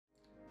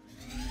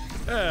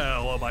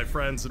Hello, my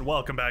friends, and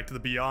welcome back to the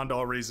Beyond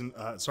All Reason,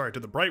 to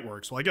the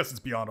Brightworks. Well, I guess it's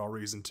Beyond All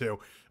Reason, too.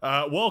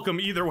 Welcome,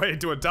 either way,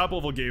 to a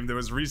top-level game that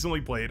was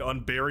recently played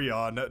on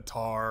Baryon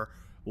Tar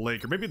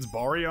Lake. Or maybe it's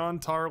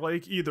Baryon Tar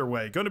Lake? Either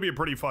way, going to be a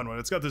pretty fun one.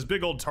 It's got this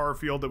big old tar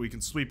field that we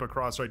can sweep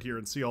across right here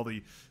and see all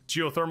the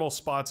geothermal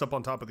spots up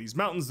on top of these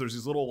mountains. There's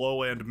these little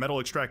lowland metal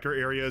extractor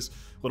areas,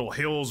 little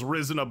hills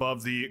risen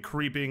above the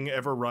creeping,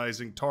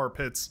 ever-rising tar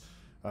pits.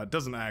 It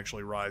doesn't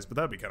actually rise, but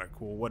that'd be kind of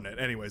cool, wouldn't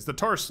it? Anyways, the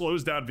tar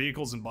slows down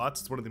vehicles and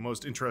bots. It's one of the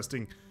most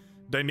interesting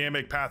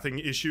dynamic pathing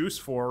issues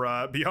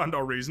for Beyond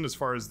All Reason as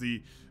far as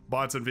the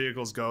bots and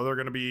vehicles go. They're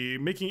going to be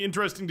making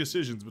interesting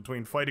decisions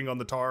between fighting on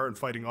the tar and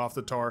fighting off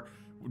the tar,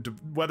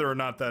 whether or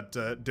not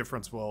that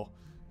difference will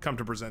come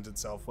to present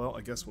itself. Well,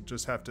 I guess we'll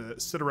just have to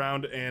sit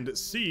around and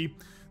see.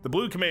 The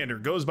blue commander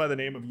goes by the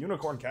name of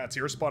Unicorn Cats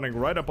here, spawning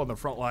right up on the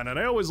front line, and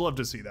I always love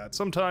to see that.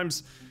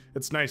 Sometimes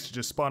it's nice to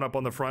just spawn up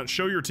on the front,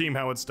 show your team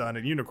how it's done,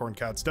 and Unicorn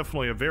Cat's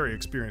definitely a very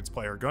experienced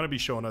player. Gonna be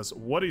showing us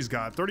what he's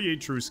got. 38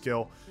 true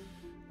skill.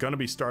 Gonna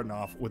be starting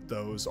off with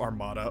those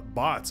Armada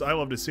bots. I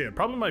love to see it.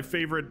 Probably my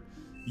favorite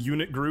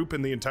unit group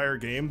in the entire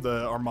game,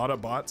 the Armada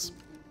bots.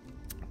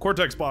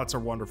 Cortex bots are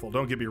wonderful,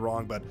 don't get me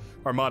wrong, but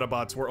Armada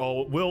bots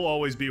will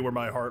always be where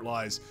my heart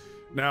lies.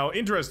 Now,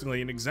 interestingly,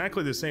 in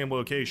exactly the same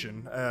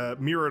location,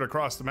 mirrored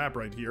across the map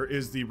right here,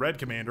 is the red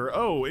commander.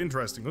 Oh,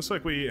 interesting. Looks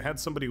like we had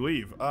somebody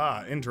leave.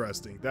 Ah,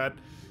 interesting. That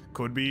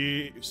could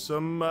be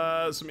some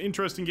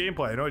interesting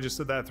gameplay. I know I just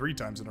said that 3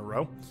 times in a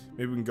row.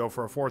 Maybe we can go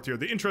for a 4th here.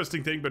 The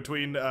interesting thing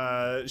between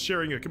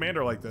sharing a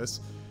commander like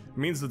this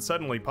means that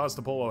suddenly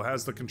Pastapolo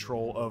has the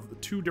control of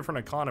 2 different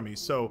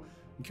economies. So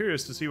I'm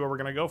curious to see what we're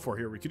going to go for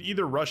here. We could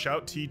either rush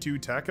out T2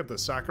 tech at the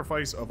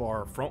sacrifice of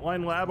our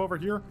frontline lab over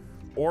here,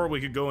 or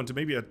we could go into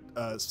maybe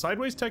a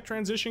sideways tech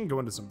transition, go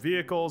into some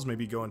vehicles,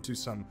 maybe go into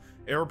some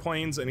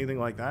airplanes, anything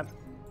like that.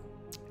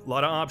 A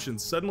lot of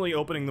options suddenly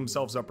opening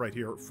themselves up right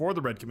here for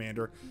the red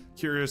commander.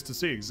 Curious to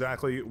see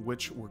exactly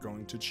which we're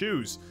going to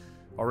choose.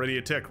 Already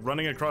a tick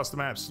running across the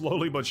map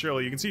slowly but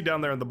surely. You can see down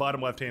there in the bottom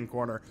left-hand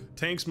corner,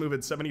 tanks move at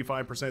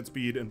 75%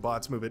 speed and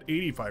bots move at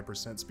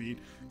 85%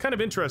 speed. Kind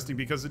of interesting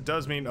because it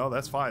does mean, oh,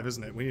 that's 5,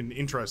 isn't it? We need an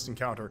interesting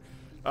counter.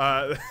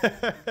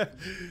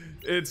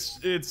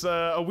 It's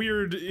a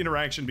weird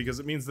interaction because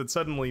it means that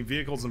suddenly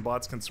vehicles and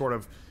bots can sort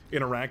of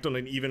interact on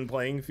an even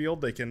playing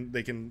field. They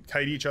can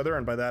kite each other,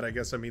 and by that I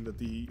guess I mean that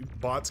the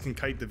bots can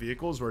kite the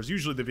vehicles, whereas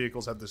usually the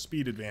vehicles have the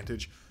speed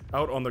advantage.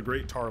 Out on the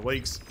Great Tar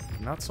Lakes,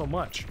 not so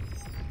much.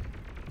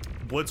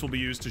 Blitz will be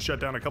used to shut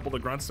down a couple of the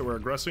grunts that were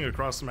aggressing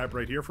across the map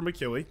right here from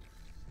Achille.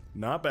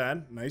 Not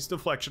bad. Nice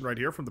deflection right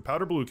here from the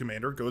powder blue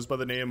commander. Goes by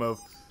the name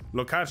of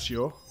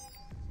Locascio.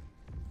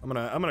 I'm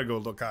gonna go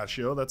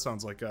Locascio. That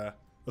sounds like a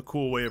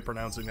cool way of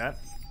pronouncing that.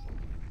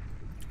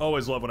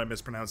 Always love when I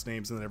mispronounce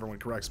names and then everyone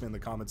corrects me in the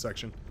comment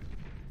section.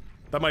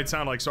 That might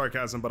sound like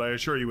sarcasm, but I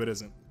assure you it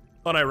isn't.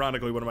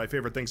 Unironically, one of my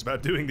favorite things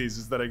about doing these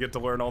is that I get to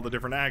learn all the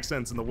different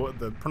accents and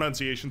the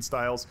pronunciation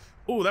styles.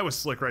 Oh, that was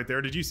slick right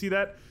there. Did you see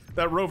that?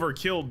 That rover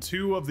killed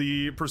 2 of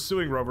the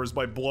pursuing rovers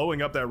by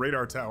blowing up that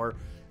radar tower,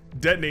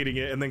 detonating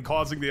it, and then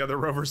causing the other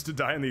rovers to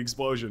die in the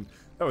explosion.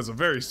 That was a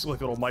very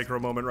slick little micro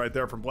moment right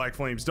there from Black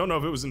Flames. Don't know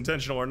if it was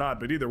intentional or not,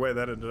 but either way,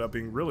 that ended up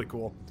being really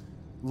cool.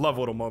 Love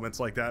little moments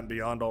like that and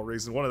Beyond All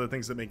Reason. One of the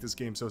things that make this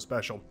game so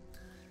special.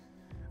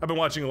 I've been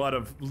watching a lot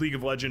of League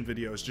of Legends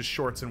videos, just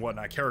shorts and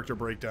whatnot, character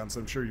breakdowns.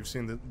 I'm sure you've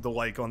seen the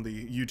like on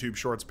the YouTube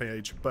Shorts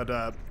page. But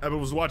I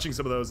was watching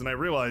some of those and I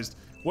realized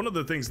one of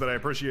the things that I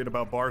appreciate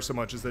about Bar so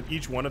much is that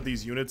each one of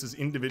these units is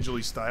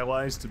individually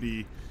stylized to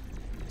be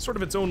sort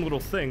of its own little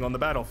thing on the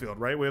battlefield,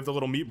 right? We have the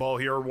little meatball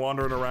here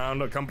wandering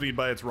around, accompanied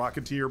by its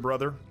Rocketeer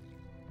brother.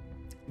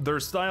 They're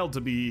styled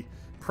to be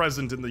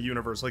present in the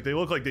universe. Like, they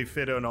look like they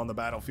fit in on the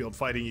battlefield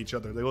fighting each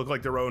other. They look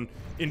like their own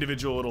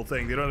individual little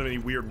thing. They don't have any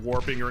weird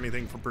warping or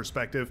anything from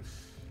perspective.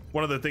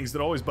 One of the things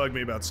that always bugged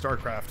me about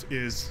StarCraft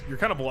is you're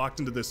kind of locked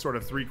into this sort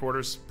of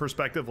 3/4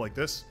 perspective like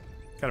this.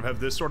 Kind of have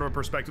this sort of a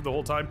perspective the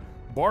whole time.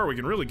 Bar, we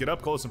can really get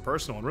up close and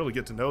personal and really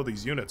get to know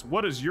these units.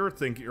 What is your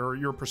thinking or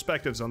your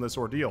perspectives on this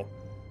ordeal,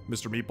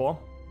 Mr. Meatball?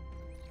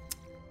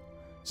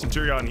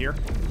 Centurion here.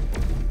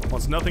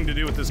 Wants nothing to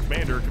do with this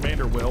commander.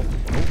 Commander will,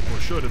 or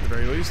should at the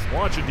very least,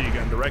 launch a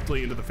D-gun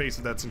directly into the face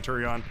of that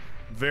Centurion.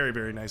 Very,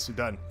 very nicely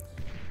done.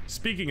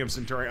 Speaking of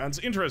Centurions,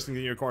 interesting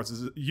the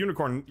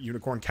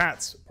Unicorn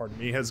Cats, pardon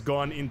me, has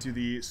gone into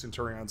the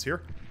Centurions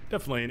here.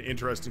 Definitely an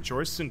interesting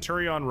choice.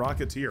 Centurion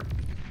Rocketeer.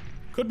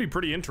 Could be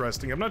pretty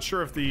interesting. I'm not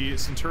sure if the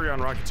Centurion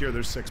Rocketeer,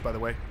 there's 6 by the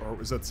way, or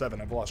was that 7?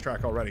 I've lost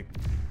track already.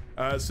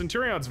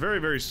 Centurion's very,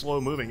 very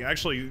slow moving.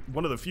 Actually,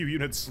 one of the few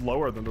units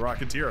slower than the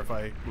Rocketeer, if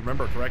I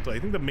remember correctly. I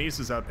think the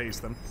Maces outpace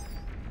them.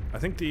 I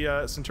think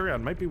the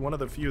Centurion might be one of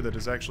the few that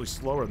is actually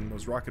slower than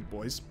those Rocket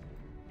Boys.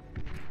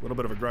 A little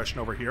bit of aggression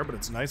over here, but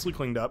it's nicely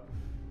cleaned up.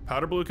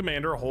 Powder Blue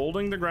Commander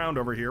holding the ground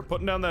over here,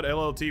 putting down that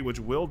LLT, which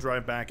will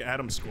drive back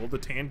Adam's School, the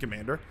Tan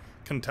Commander,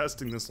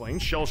 contesting this lane.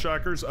 Shell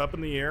Shockers up in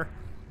the air.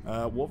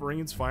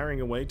 Wolverines firing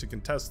away to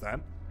contest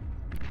that.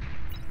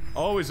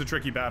 Always a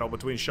tricky battle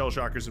between Shell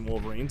Shockers and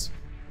Wolverines.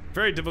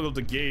 Very difficult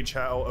to gauge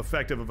how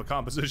effective of a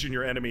composition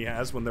your enemy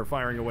has when they're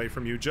firing away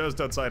from you just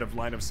outside of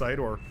line of sight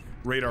or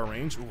radar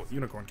range. Ooh,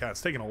 Unicorn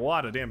Cat's taking a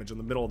lot of damage in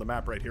the middle of the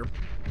map right here.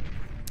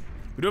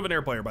 We do have an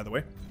air player, by the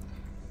way.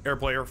 Air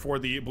player for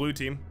the blue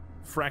team,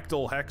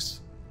 Fractal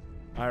Hex.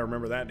 I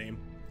remember that name.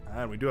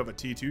 And we do have a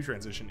T2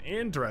 transition.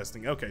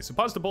 Interesting. Okay, so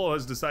Postapolo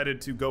has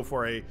decided to go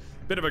for a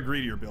bit of a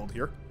greedier build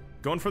here.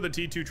 Going for the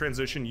T2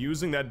 transition,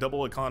 using that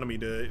double economy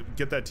to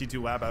get that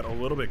T2 lab out a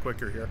little bit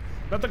quicker here.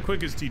 Not the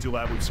quickest T2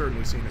 lab we've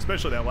certainly seen,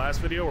 especially that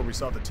last video where we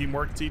saw the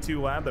Teamwork T2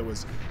 lab. That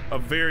was a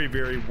very,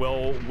 very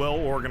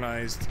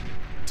well-organized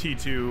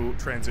T2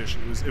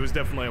 transition. It was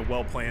definitely a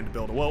well-planned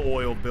build, a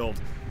well-oiled build.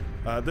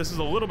 This is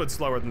a little bit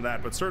slower than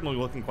that, but certainly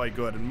looking quite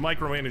good. And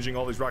micromanaging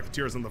all these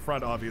Rocketeers in the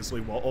front, obviously,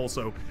 while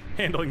also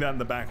handling that in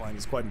the backline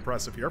is quite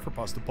impressive here for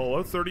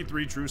Postapolo.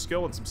 33 true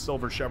skill and some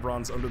silver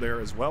chevrons under there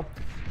as well.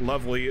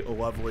 Lovely,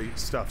 lovely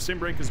stuff. Same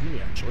rank as me,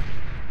 actually.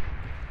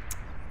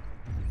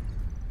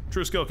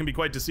 True skill can be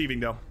quite deceiving,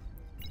 though.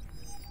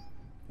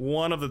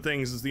 One of the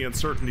things is the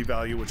uncertainty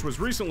value, which was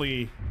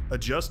recently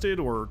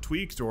adjusted or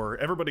tweaked, or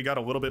everybody got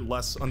a little bit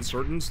less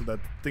uncertain, so that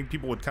I think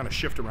people would kind of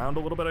shift around a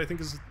little bit, I think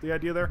is the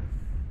idea there.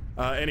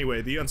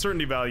 Anyway, the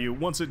uncertainty value,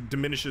 once it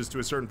diminishes to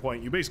a certain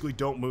point, you basically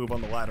don't move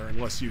on the ladder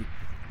unless you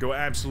go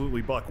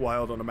absolutely buck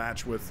wild on a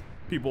match with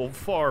people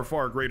far,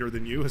 far greater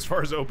than you as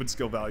far as open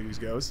skill values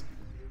goes.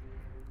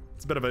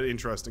 It's a bit of an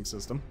interesting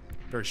system.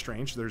 Very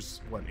strange. There's,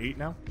 what, 8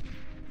 now?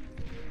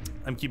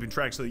 I'm keeping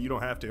track so that you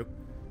don't have to.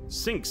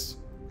 Sinks.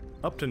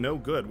 Up to no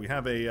good. We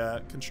have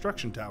a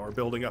construction tower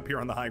building up here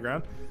on the high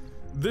ground.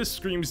 This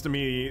screams to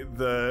me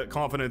the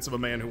confidence of a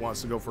man who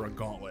wants to go for a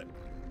gauntlet.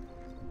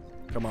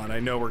 Come on, I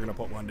know we're gonna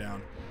put one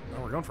down.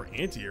 Oh, we're going for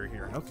anti-air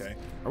here, okay.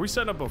 Are we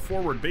setting up a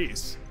forward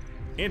base?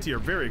 Anti-air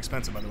very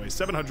expensive, by the way,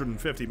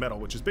 750 metal,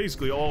 which is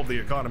basically all of the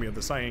economy of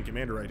the Cyan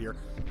Commander right here.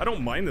 I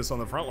don't mind this on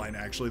the front line,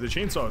 actually. The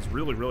chainsaw is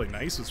really, really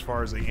nice as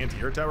far as the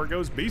anti-air tower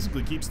goes.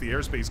 Basically keeps the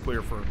airspace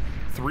clear for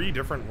 3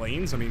 different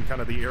lanes. I mean,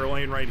 kind of the air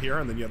lane right here,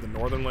 and then you have the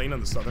northern lane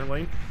and the southern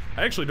lane.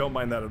 I actually don't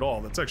mind that at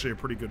all. That's actually a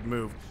pretty good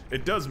move.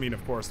 It does mean,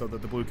 of course, though,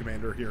 that the blue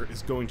commander here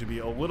is going to be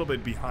a little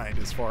bit behind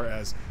as far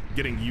as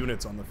getting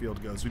units on the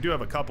field goes. We do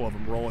have a couple of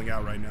them rolling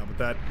out right now, but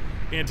that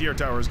anti-air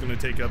tower is going to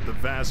take up the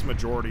vast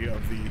majority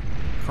of the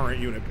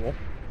current unit pool.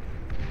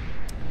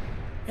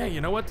 Yeah,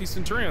 you know what? These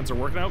Centurions are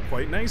working out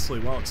quite nicely.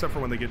 Well, except for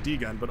when they get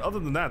D-Gun, but other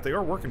than that, they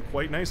are working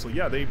quite nicely.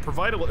 Yeah, they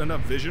provide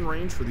enough vision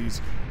range for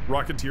these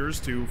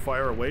Rocketeers to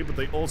fire away, but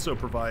they also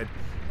provide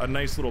a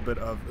nice little bit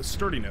of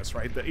sturdiness,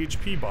 right? The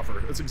HP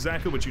buffer. That's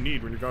exactly what you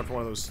need when you're going for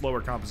one of those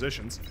slower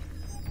compositions.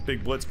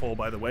 Big blitz pull,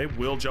 by the way.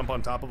 Will jump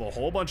on top of a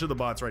whole bunch of the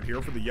bots right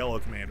here for the yellow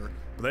commander.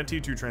 But that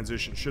T2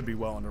 transition should be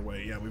well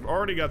underway. Yeah, we've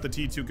already got the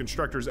T2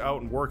 constructors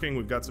out and working.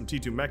 We've got some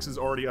T2 mechs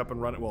already up and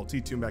running. Well,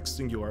 T2 mechs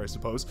singular, I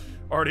suppose.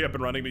 Already up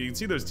and running, but you can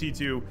see those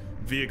T2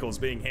 vehicles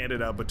being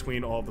handed out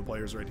between all of the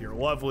players right here.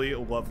 Lovely,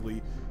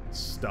 lovely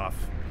stuff.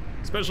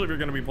 Especially if you're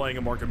going to be playing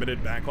a more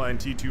committed backline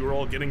T2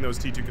 role, getting those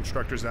T2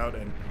 constructors out,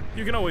 and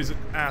you can always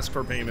ask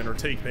for payment or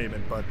take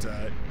payment, but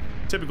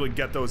typically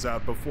get those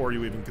out before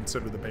you even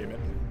consider the payment.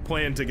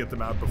 Plan to get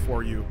them out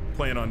before you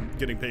plan on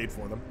getting paid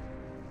for them.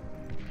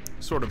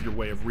 Sort of your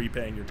way of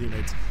repaying your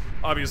teammates.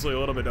 Obviously a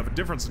little bit of a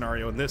different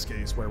scenario in this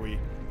case where we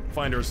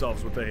find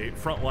ourselves with a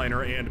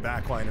frontliner and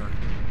backliner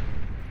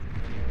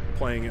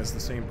playing as the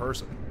same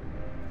person.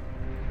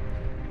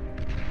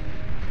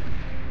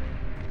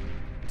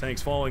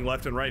 Tanks falling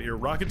left and right here.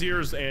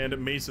 Rocketeers and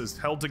Mesas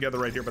held together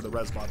right here by the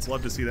Resbots.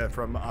 Love to see that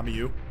from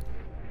Amiyu.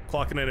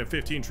 Clocking in at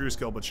 15 true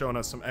skill, but showing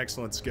us some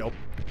excellent skill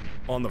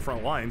on the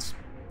front lines.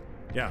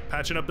 Yeah,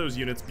 patching up those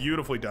units,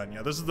 beautifully done.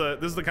 Yeah, this is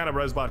the kind of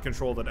Resbot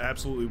control that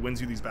absolutely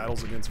wins you these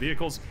battles against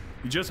vehicles.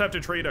 You just have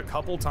to trade a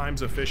couple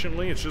times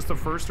efficiently. It's just the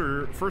first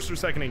or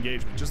second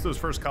engagement. Just those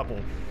first couple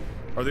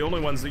are the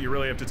only ones that you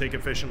really have to take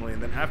efficiently,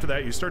 and then after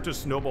that you start to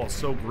snowball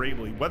so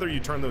greatly, whether you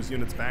turn those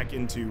units back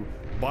into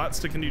bots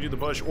to continue the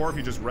push, or if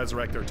you just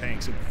resurrect their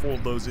tanks and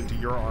fold those into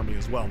your army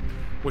as well.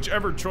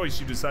 Whichever choice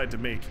you decide to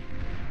make,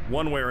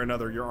 one way or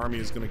another, your army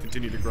is going to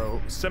continue to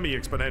grow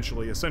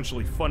semi-exponentially,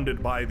 essentially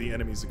funded by the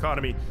enemy's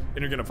economy, and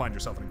you're going to find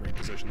yourself in a great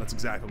position. That's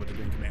exactly what the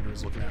Green Commander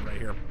is looking at right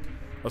here.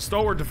 A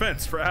stalwart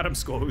defense for Adam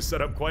Skull, who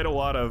set up quite a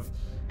lot of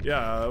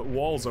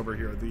walls over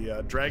here.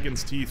 The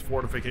Dragon's Teeth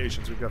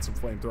fortifications. We've got some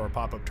flamethrower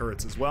pop-up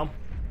turrets as well.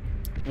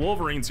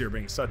 Wolverine's here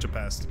being such a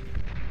pest.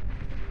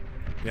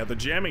 Yeah, the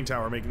jamming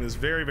tower making this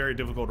very, very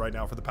difficult right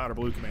now for the Powder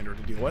Blue Commander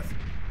to deal with.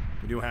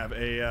 We do have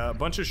a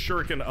bunch of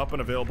Shuriken up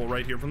and available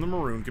right here from the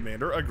Maroon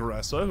Commander,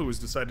 Aggressa, who has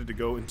decided to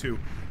go into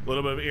a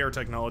little bit of air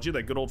technology,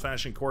 that good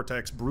old-fashioned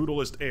Cortex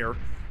Brutalist Air.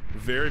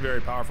 Very,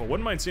 very powerful.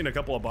 Wouldn't mind seeing a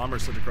couple of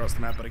bombers sit across the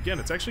map, but again,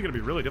 it's actually going to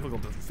be really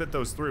difficult to fit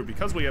those through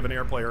because we have an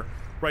air player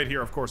right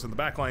here, of course, in the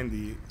back line,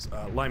 the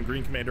Lime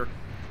Green Commander,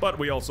 but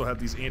we also have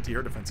these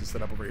anti-air defenses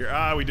set up over here.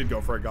 Ah, we did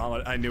go for a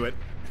gauntlet. I knew it.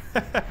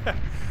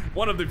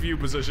 One of the few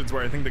positions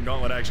where I think the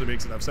gauntlet actually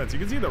makes enough sense. You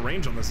can see the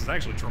range on this is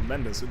actually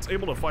tremendous. It's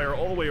able to fire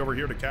all the way over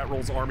here to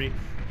Catroll's army,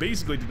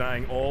 basically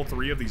denying all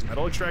 3 of these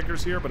metal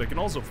extractors here, but it can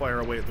also fire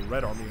away at the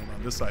red army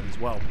on this side as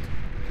well.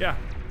 Yeah,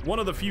 One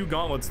of the few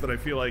gauntlets that I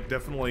feel like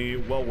definitely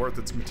well worth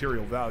its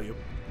material value.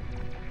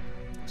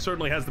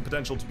 Certainly has the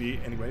potential to be,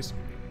 anyways.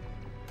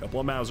 Couple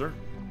of Mauser.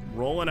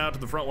 Rolling out to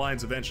the front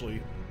lines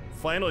eventually.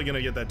 Finally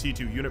gonna get that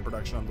T2 unit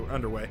production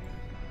underway.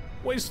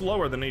 Way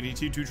slower than 80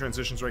 T2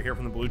 transitions right here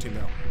from the blue team,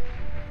 though.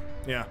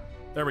 Yeah,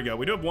 there we go.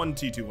 We do have one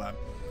T2 lab.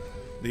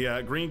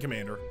 The green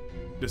commander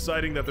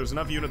deciding that there's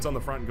enough units on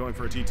the front and going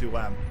for a T2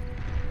 lab.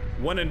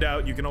 When in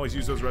doubt, you can always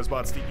use those res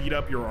bots to eat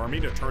up your army,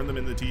 to turn them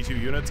into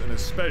T2 units, and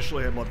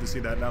especially I'd love to see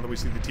that now that we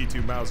see the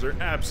T2 Mauser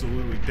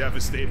absolutely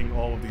devastating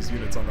all of these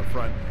units on the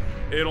front.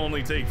 It'll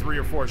only take 3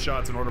 or 4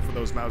 shots in order for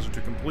those Mauser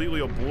to completely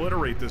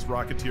obliterate this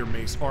Rocketeer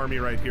Mace army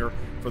right here.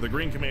 For the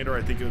Green Commander,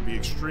 I think it would be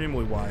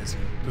extremely wise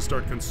to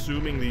start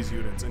consuming these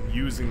units and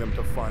using them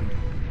to fund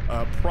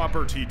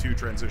proper T2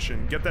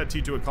 transition. Get that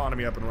T2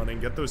 economy up and running,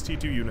 get those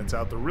T2 units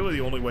out. They're really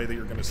the only way that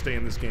you're going to stay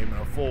in this game in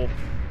a full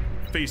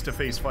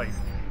face-to-face fight.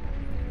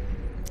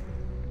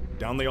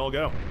 Down they all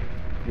go.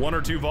 1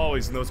 or 2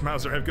 volleys, and those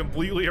Mauser have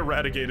completely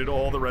eradicated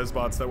all the res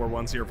bots that were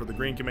once here for the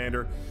Green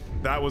Commander.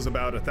 That was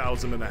about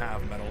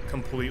 1,500 metal,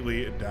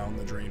 completely down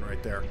the drain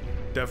right there.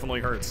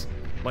 Definitely hurts.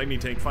 Lightning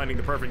Tank finding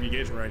the perfect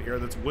engagement right here.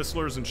 That's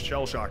Whistlers and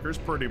Shell Shockers.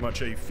 Pretty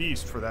much a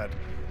feast for that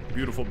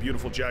beautiful,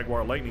 beautiful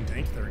Jaguar Lightning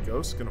Tank. There he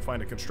goes. Gonna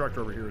find a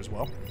Constructor over here as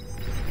well.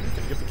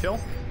 Can get the kill?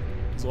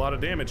 There's a lot of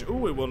damage.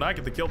 Ooh, it will not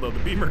get the kill though. The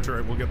Beamer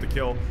turret will get the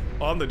kill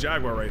on the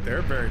Jaguar right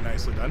there. Very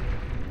nicely done.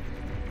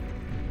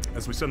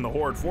 As we send the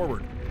Horde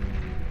forward.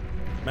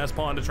 Mass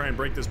Pawn to try and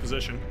break this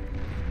position.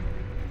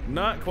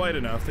 Not quite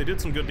enough. They did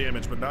some good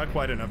damage, but not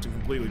quite enough to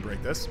completely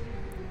break this.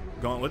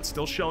 Gauntlet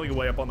still shelling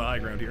away up on the high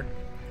ground here.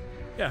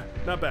 Yeah,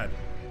 not bad.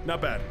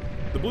 Not bad.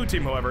 The blue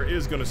team, however,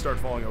 is going to start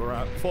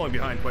falling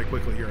behind quite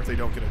quickly here if they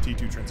don't get a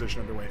T2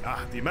 transition underway.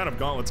 The amount of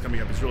gauntlets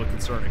coming up is really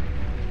concerning.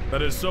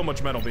 That is so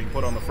much metal being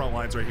put on the front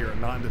lines right here,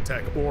 and not into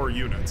tech or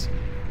units.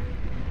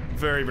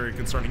 Very, very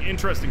concerning.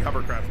 Interesting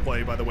hovercraft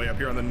play, by the way, up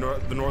here on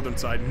the northern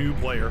side. New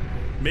player,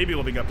 maybe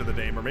living up to the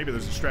name, or maybe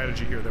there's a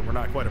strategy here that we're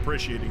not quite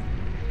appreciating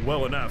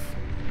well enough.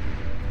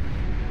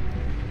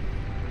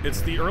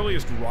 It's the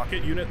earliest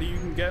rocket unit that you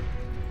can get,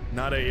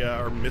 not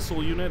a or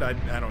missile unit. I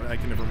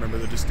can never remember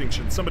the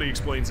distinction. Somebody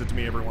explains it to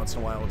me every once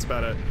in a while. It's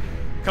about a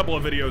couple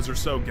of videos or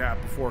so gap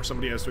before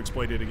somebody has to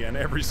explain it again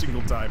every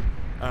single time.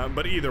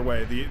 But either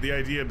way, the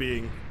idea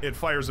being it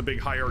fires a big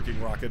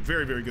high-arcing rocket.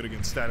 Very, very good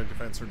against static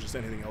defense or just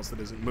anything else that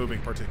isn't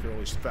moving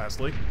particularly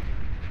fastly.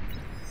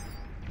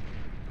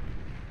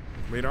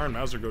 Radar and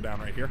Mauser go down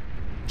right here.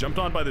 Jumped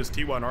on by this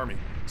T1 army.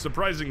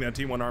 Surprising that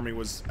T1 army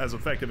was as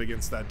effective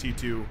against that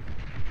T2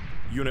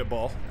 unit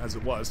ball as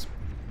it was.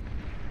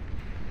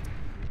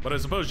 But I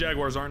suppose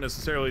Jaguars aren't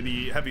necessarily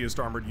the heaviest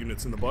armored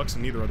units in the books,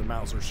 and neither are the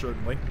Mausers,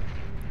 certainly.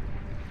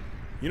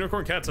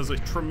 Unicorn Cats has a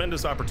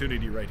tremendous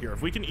opportunity right here.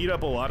 If we can eat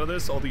up a lot of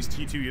this, all these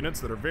T2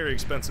 units that are very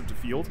expensive to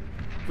field,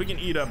 if we can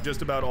eat up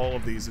just about all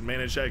of these and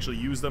manage to actually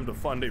use them to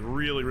fund a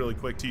really, really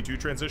quick T2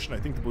 transition, I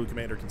think the Blue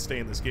Commander can stay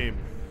in this game.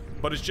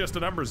 But it's just a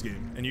numbers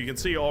game, and you can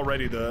see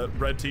already the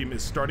red team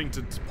is starting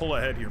to pull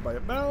ahead here by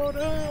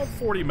about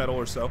 40 metal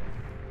or so.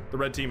 The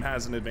red team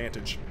has an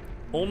advantage.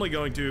 Only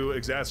going to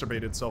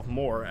exacerbate itself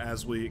more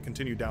as we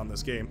continue down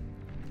this game.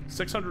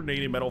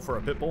 680 metal for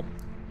a Pitbull.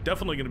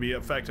 Definitely going to be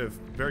effective,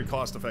 very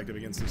cost effective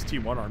against this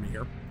T1 army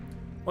here.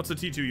 Once the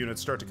T2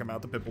 units start to come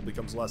out, the Pitbull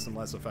becomes less and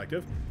less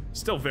effective.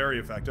 Still very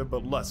effective,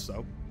 but less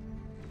so.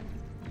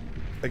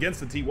 Against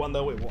the T1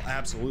 though, it will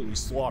absolutely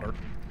slaughter.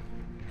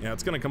 Yeah,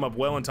 it's going to come up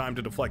well in time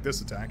to deflect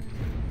this attack.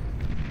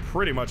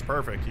 Pretty much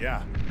perfect,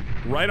 yeah.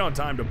 Right on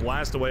time to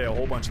blast away a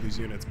whole bunch of these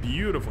units.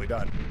 Beautifully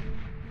done.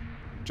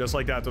 Just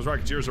like that, those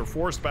Rocketeers are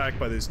forced back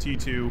by this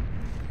T2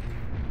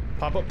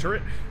 pop-up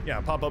turret.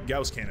 Yeah, pop-up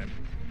Gauss cannon.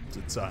 It's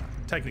its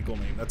technical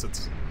name. That's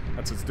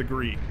its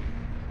degree.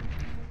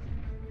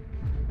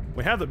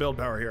 We have the build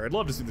power here. I'd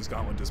love to see this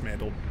gauntlet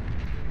dismantled.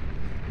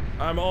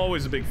 I'm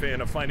always a big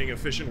fan of finding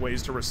efficient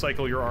ways to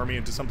recycle your army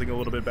into something a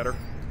little bit better.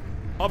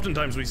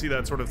 Oftentimes we see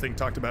that sort of thing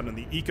talked about in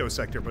the eco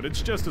sector, but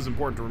it's just as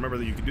important to remember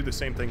that you can do the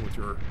same thing with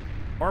your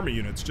army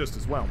units just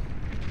as well.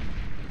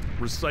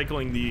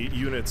 Recycling the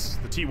units,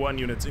 the T1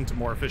 units, into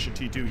more efficient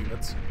T2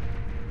 units.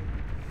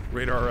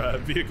 Radar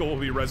vehicle will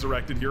be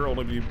resurrected here,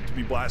 only to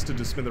be blasted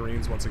to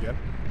smithereens once again.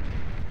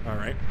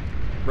 Alright.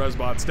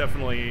 Resbots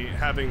definitely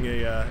having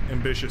a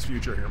ambitious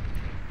future here.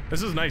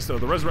 This is nice though,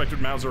 the resurrected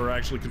Mauser are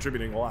actually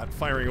contributing a lot,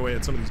 firing away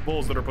at some of these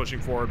bulls that are pushing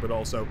forward, but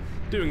also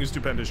doing a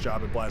stupendous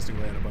job at blasting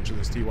away at a bunch of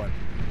this T1.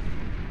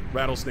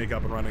 Rattlesnake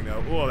up and running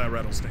though. Oh, that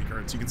Rattlesnake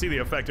hurts. You can see the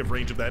effective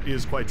range of that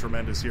is quite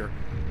tremendous here.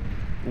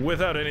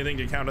 Without anything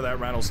to counter that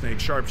Rattlesnake,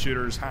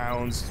 sharpshooters,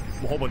 hounds,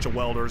 a whole bunch of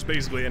welders,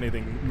 basically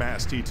anything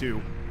mass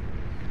T2.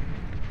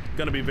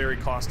 Gonna be very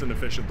cost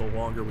inefficient the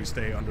longer we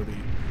stay under the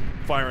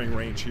firing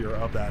range here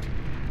of that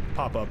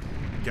pop-up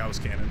Gauss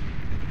cannon.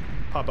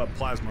 Pop-up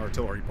plasma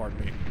artillery, pardon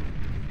me.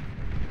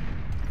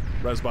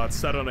 Resbots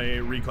set on a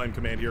reclaim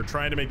command here,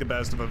 trying to make the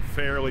best of a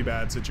fairly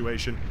bad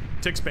situation.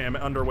 Tick spam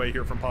underway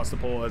here from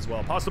Postapolo as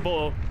well.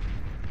 Postapolo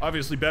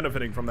obviously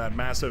benefiting from that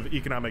massive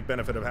economic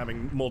benefit of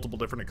having multiple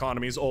different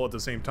economies all at the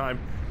same time,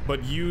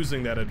 but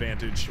using that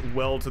advantage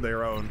well to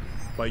their own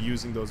by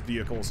using those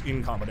vehicles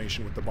in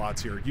combination with the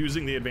bots here,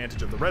 using the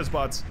advantage of the res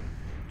bots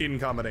in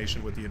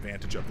combination with the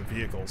advantage of the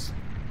vehicles.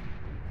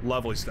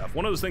 Lovely stuff.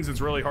 One of those things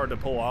that's really hard to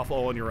pull off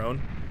all on your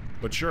own,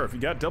 but sure, if you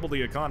got double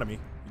the economy,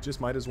 you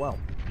just might as well.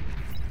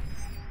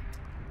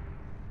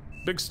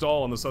 Big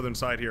stall on the southern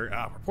side here.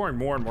 We're pouring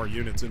more and more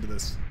units into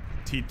this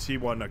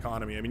T1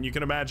 economy. I mean, you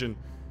can imagine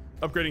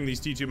upgrading these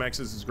T2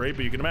 mexes is great,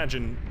 but you can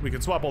imagine we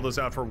could swap all this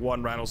out for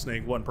one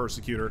rattlesnake, one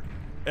persecutor.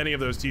 Any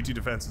of those T2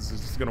 defenses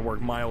is going to work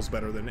miles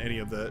better than any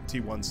of the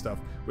T1 stuff.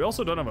 We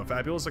also don't have a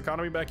fabulous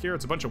economy back here.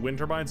 It's a bunch of wind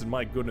turbines, and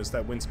my goodness,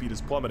 that wind speed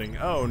is plummeting.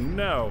 Oh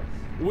no,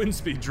 wind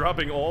speed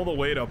dropping all the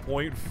way to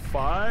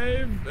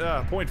 0.5?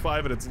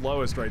 0.5 at its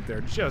lowest right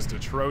there. Just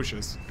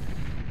atrocious.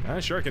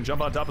 Sure, I can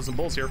jump on top of some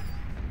bulls here.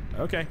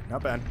 Okay,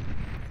 not bad.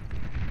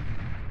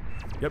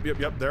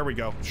 Yep, there we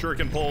go.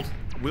 Shuriken pulled.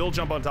 We'll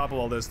jump on top of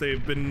all this.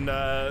 They've given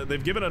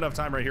enough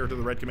time right here to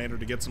the Red Commander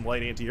to get some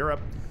light anti-air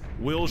up.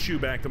 We'll shoot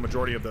back the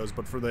majority of those,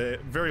 but for the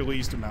very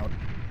least amount,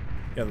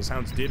 yeah, those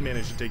hounds did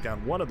manage to take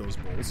down one of those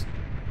bulls.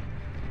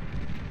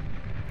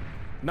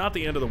 Not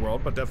the end of the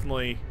world, but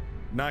definitely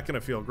not going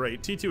to feel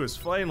great. T2 is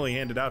finally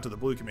handed out to the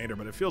Blue Commander,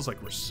 but it feels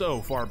like we're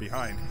so far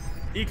behind.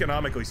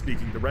 Economically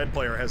speaking, the red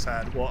player has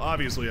had, well,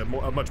 obviously a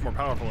much more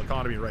powerful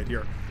economy right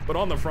here, but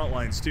on the front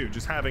lines too,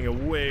 just having a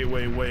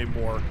way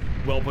more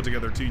well put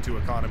together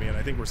T2 economy, and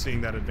I think we're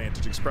seeing that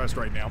advantage expressed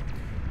right now.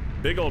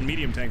 Big old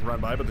medium tank run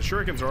by, but the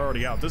shurikens are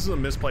already out. This is a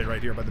misplay right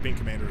here by the Pink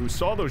Commander, who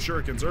saw those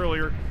shurikens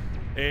earlier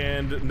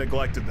and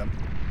neglected them.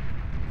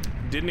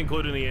 Didn't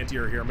include any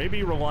anti-air here.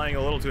 Maybe relying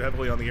a little too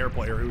heavily on the air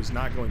player, who's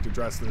not going to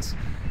address this,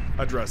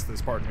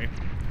 pardon me.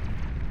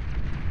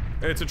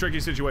 It's a tricky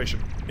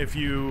situation. If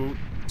you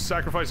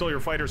sacrifice all your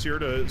fighters here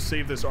to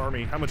save this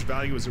army, how much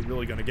value is it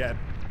really going to get?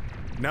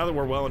 Now that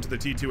we're well into the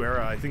T2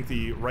 era, I think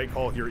the right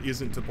call here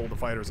isn't to pull the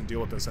fighters and deal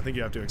with this. I think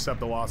you have to accept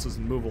the losses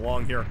and move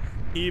along here,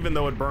 even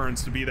though it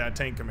burns to be that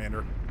tank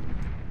commander.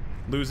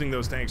 Losing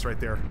those tanks right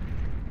there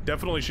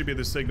definitely should be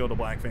the signal to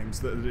Black Fames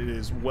that it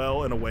is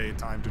well and away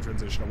time to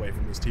transition away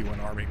from this T1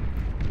 army.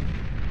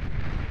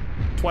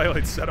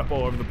 Twilight's set up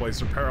all over the place,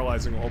 so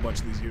paralyzing a whole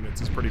bunch of these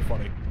units is pretty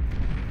funny.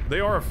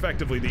 They are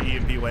effectively the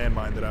EMP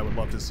landmine that I would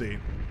love to see.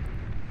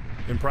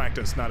 In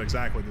practice, not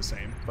exactly the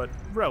same, but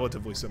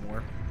relatively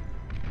similar.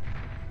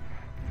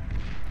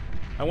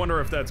 I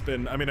wonder if that's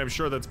been, I mean, I'm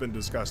sure that's been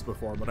discussed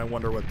before, but I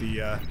wonder what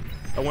the, I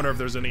wonder if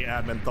there's any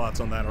admin thoughts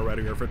on that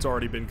already, or if it's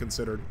already been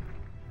considered.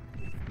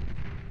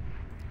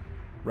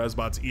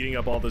 Resbot's eating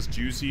up all this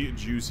juicy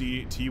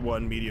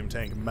T1 medium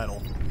tank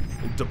metal,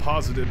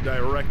 deposited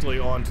directly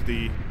onto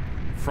the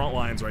front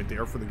lines right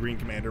there for the Green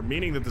Commander,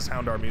 meaning that this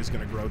Hound army is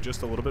going to grow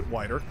just a little bit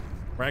wider.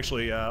 We're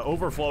actually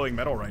overflowing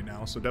metal right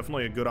now, so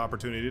definitely a good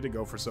opportunity to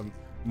go for some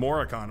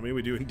more economy.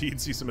 We do indeed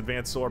see some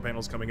advanced solar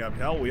panels coming up.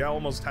 Hell, we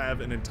almost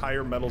have an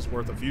entire metal's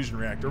worth of fusion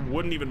reactor.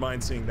 Wouldn't even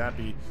mind seeing that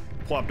be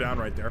plopped down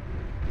right there.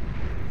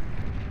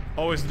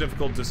 Always a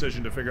difficult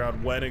decision to figure out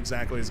when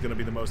exactly is going to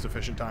be the most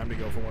efficient time to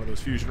go for one of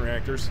those fusion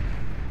reactors.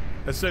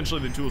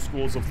 Essentially, the two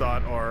schools of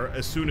thought are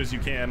as soon as you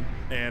can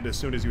and as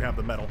soon as you have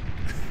the metal.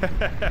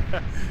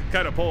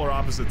 Kind of polar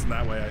opposites in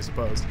that way, I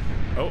suppose.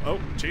 Oh,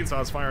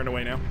 chainsaw's firing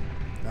away now.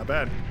 Not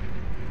bad.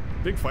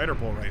 Big fighter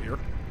pull right here.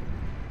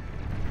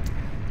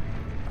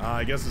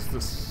 I guess it's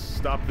to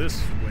stop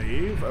this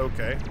wave.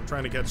 Okay, we're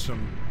trying to catch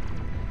some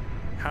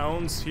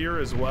hounds here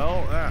as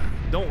well.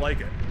 Don't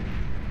like it.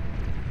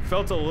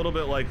 Felt a little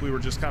bit like we were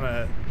just kind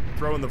of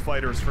throwing the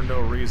fighters for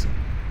no reason.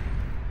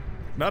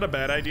 Not a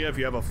bad idea if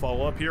you have a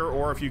follow-up here,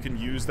 or if you can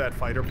use that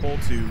fighter pull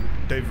to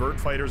divert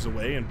fighters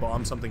away and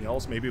bomb something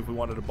else. Maybe if we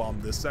wanted to bomb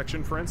this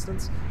section, for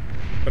instance.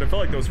 But I felt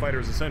like those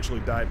fighters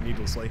essentially died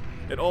needlessly.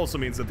 It also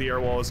means that the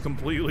air wall is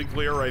completely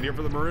clear right here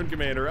for the Maroon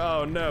Commander.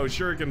 Oh no,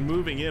 Shuriken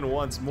moving in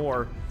once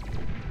more.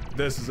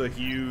 This is a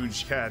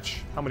huge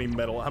catch. How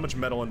much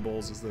metal and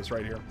bulls is this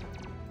right here?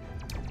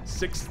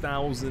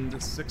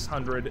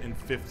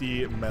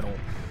 6,650 metal.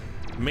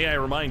 May I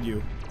remind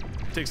you,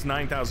 it takes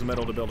 9,000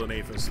 metal to build an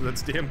Aphis, so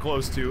that's damn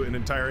close to an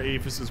entire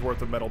Aphis's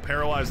worth of metal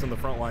paralyzed on the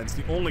front lines.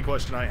 The only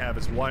question I have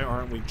is why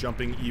aren't we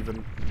jumping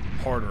even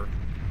harder?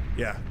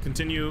 Yeah,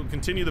 continue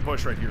the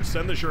push right here.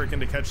 Send the Shuriken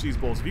to catch these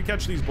bulls. If you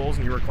catch these bulls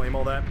and you reclaim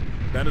all that,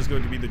 that is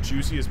going to be the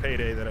juiciest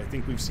payday that I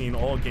think we've seen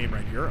all game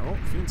right here. Oh,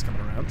 Fiend's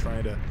coming around,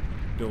 trying to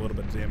do a little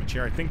bit of damage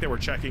here. I think they were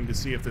checking to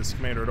see if this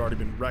commander had already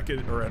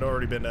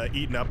been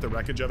eaten up, the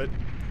wreckage of it.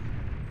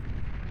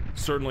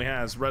 Certainly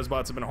has.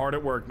 Resbots have been hard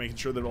at work making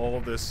sure that all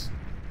of this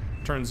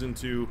turns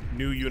into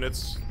new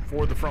units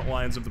for the front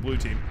lines of the blue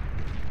team.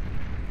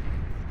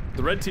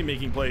 The red team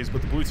making plays,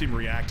 but the blue team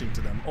reacting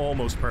to them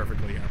almost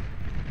perfectly here.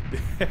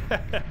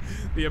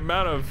 The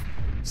amount of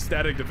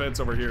static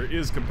defense over here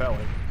is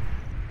compelling.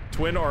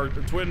 Twin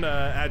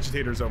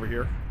agitators over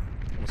here.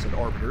 Almost said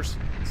arbiters.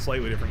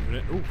 Slightly different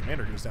unit. Ooh,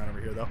 commander goes down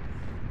over here though.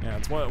 Yeah,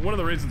 it's one of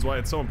the reasons why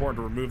it's so important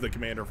to remove the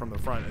commander from the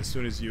front as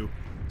soon as you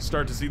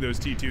start to see those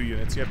T2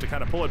 units. You have to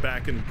kind of pull it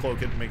back and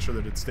cloak it and make sure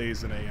that it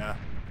stays in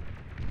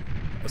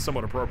a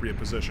somewhat appropriate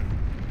position.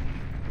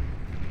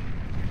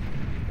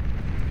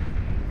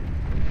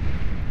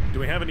 Do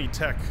we have any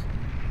tech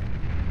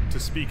to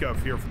speak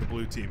of here for the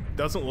blue team?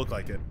 Doesn't look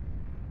like it.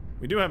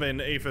 We do have an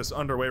APHIS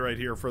underway right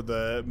here for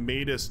the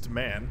maddest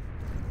man.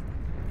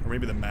 Or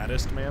maybe the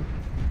maddest man?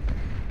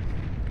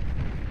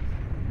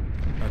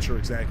 Not sure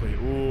exactly.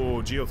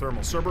 Ooh,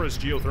 geothermal. Cerberus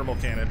geothermal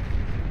cannon.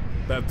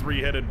 That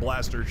three-headed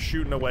blaster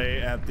shooting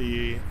away at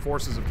the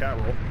forces of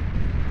Catrol,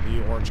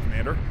 the orange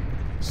commander.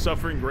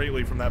 Suffering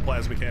greatly from that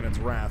plasma cannon's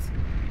wrath.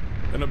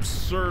 An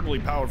absurdly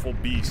powerful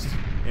beast.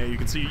 Yeah, you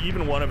can see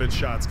even one of its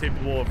shots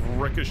capable of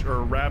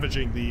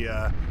ravaging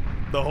the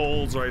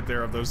holes right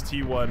there of those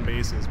T1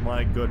 bases.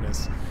 My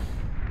goodness.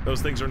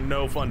 Those things are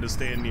no fun to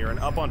stand near. And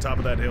up on top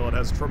of that hill, it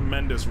has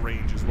tremendous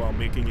range as well,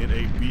 making it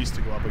a beast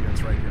to go up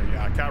against right here.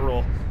 Yeah,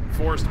 Catrol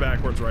forced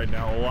backwards right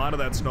now. A lot of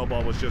that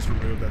snowball was just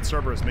removed. That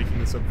Cerberus making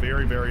this a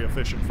very, very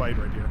efficient fight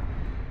right here.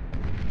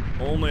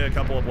 Only a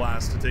couple of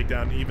blasts to take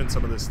down even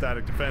some of this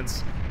static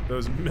defense.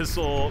 Those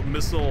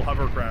missile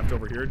hovercraft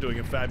over here doing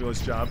a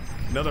fabulous job.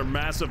 Another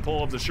massive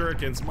pull of the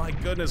shurikens. My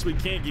goodness, we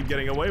can't keep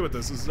getting away with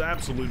this. This is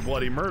absolute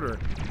bloody murder.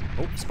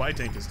 Oh, spy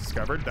tank is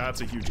discovered.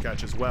 That's a huge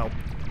catch as well.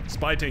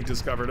 Spy tank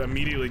discovered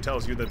immediately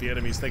tells you that the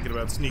enemy's thinking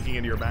about sneaking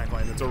into your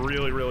backline. That's a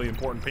really, really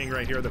important ping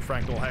right here that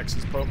Fractal Hex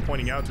is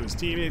pointing out to his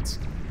teammates,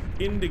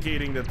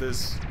 indicating that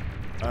this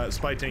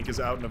spy tank is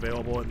out and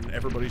available and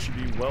everybody should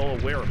be well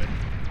aware of it.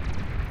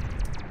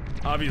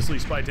 Obviously,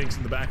 spy tanks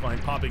in the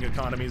backline popping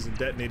economies and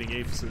detonating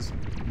aphises.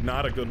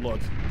 Not a good look.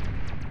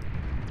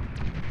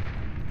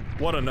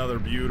 What another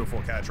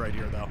beautiful catch right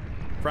here, though.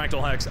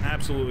 Fractal Hex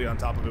absolutely on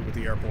top of it with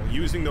the air pull,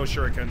 using those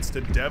shurikens to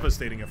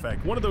devastating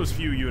effect. One of those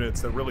few units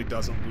that really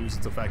doesn't lose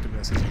its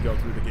effectiveness as you go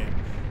through the game.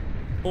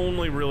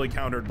 Only really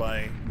countered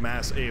by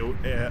mass AoE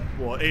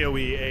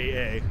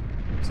AA.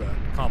 It's a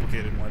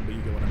complicated one, but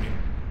you get what I mean.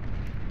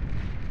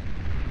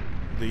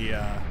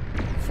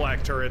 The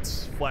flak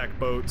turrets, flak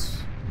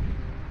boats,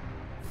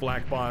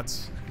 flak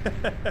bots.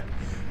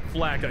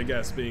 Flak, I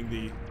guess,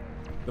 being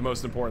the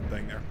most important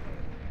thing there.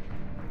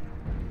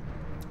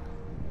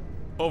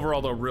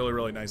 Overall, though, really,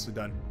 really nicely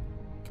done.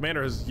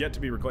 Commander has yet to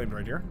be reclaimed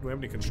right here. Do we have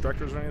any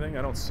constructors or anything?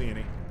 I don't see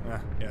any.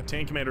 Yeah,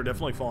 tank commander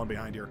definitely falling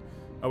behind here.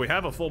 Oh, we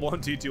have a full-blown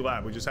T2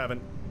 lab. We just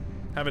haven't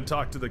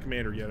talked to the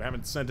commander yet. I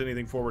haven't sent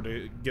anything forward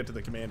to get to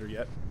the commander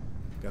yet.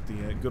 Got the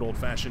good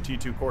old-fashioned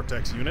T2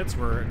 Cortex units.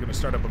 We're going to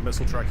start up a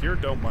missile truck here.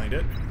 Don't mind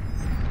it.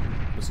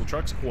 Missile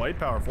truck's quite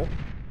powerful.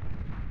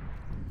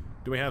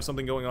 Do we have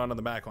something going on the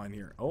backline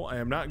here? Oh, I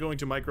am not going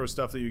to micro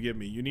stuff that you give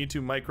me. You need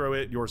to micro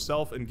it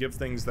yourself and give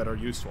things that are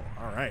useful.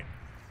 All right.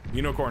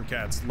 Unicorn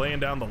cats laying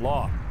down the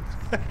law.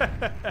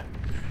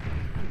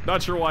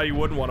 Not sure why you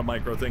wouldn't want to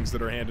micro things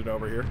that are handed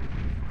over here.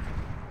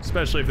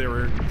 Especially if they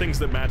were things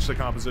that match the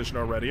composition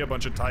already. A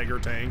bunch of tiger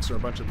tanks or a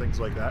bunch of things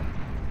like that.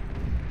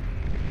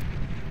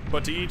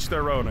 But to each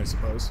their own, I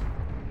suppose.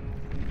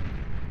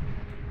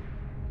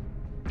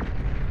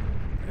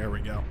 There we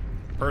go.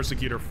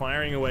 Persecutor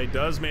firing away,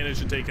 does manage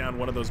to take down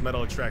one of those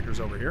metal extractors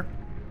over here.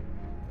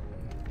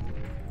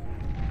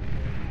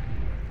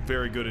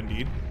 Very good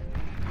indeed.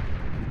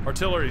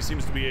 Artillery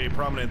seems to be a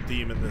prominent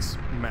theme in this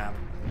map.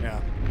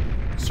 Yeah.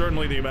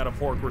 Certainly the amount of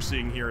pork we're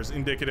seeing here is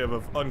indicative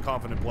of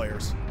unconfident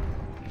players.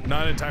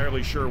 Not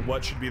entirely sure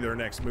what should be their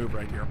next move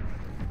right here.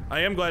 I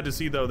am glad to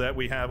see, though, that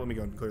we have... Let me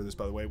go and clear this,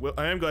 by the way.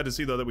 I am glad to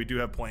see, though, that we do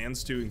have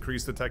plans to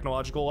increase the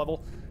technological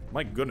level.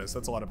 My goodness,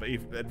 that's a lot of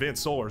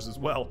advanced solars as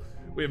well.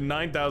 We have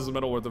 9,000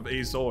 metal worth of A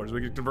solars. We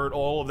could convert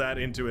all of that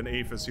into an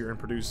APHIS here and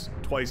produce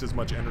twice as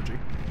much energy.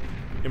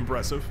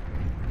 Impressive.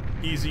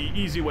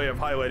 Easy way of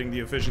highlighting the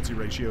efficiency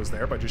ratios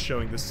there by just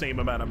showing the same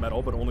amount of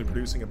metal but only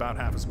producing about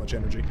half as much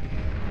energy.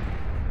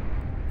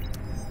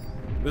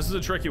 This is a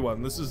tricky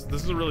one. This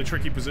is a really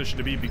tricky position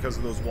to be because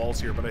of those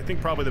walls here, but I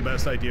think probably the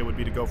best idea would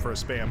be to go for a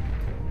spam.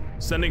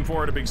 Sending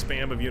forward a big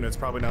spam of units,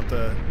 probably not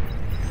the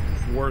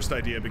worst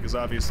idea, because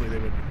obviously they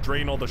would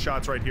drain all the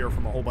shots right here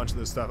from a whole bunch of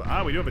this stuff.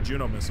 Ah, we do have a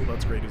Juno missile,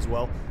 that's great as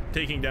well.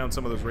 Taking down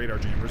some of those radar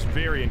jammers,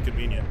 very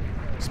inconvenient.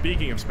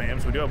 Speaking of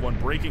spams, we do have one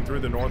breaking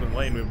through the northern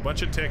lane. We have a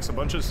bunch of ticks, a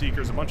bunch of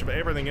seekers, a bunch of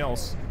everything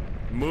else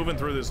moving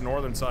through this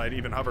northern side,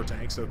 even hover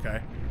tanks,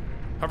 okay.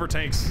 Hover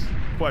tanks,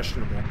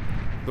 questionable.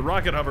 The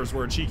rocket hovers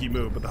were a cheeky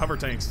move, but the hover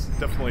tanks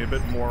definitely a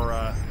bit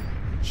more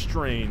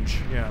strange,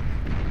 yeah.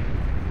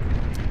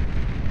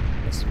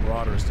 As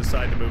Marauders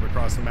decide to move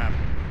across the map.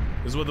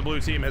 This is what the blue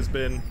team has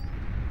been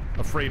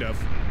afraid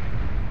of.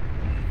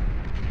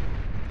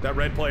 That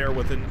red player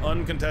with an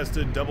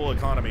uncontested double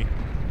economy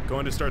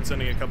going to start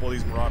sending a couple of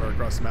these Marauder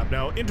across the map.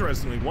 Now,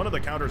 interestingly, one of the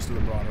counters to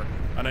the Marauder,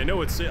 and I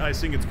know I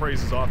sing its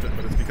praises often,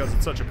 but it's because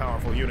it's such a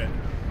powerful unit,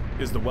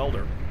 is the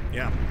Welder.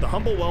 Yeah, the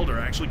Humble Welder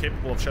actually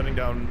capable of shutting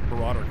down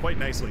Marauder quite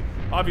nicely.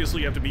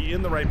 Obviously, you have to be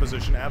in the right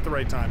position at the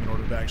right time in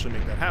order to actually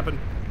make that happen,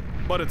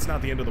 but it's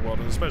not the end of the world,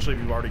 and especially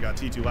if you've already got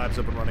T2 labs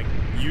up and running,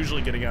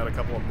 usually getting out a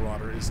couple of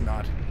Marauder is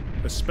not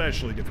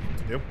especially difficult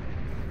to do.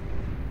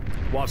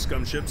 Wasp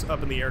scum ships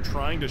up in the air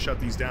trying to shut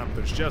these down, but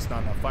there's just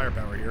not enough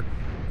firepower here.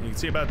 And you can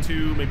see about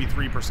 2, maybe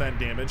 3%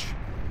 damage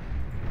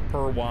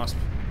per Wasp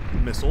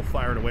missile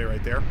fired away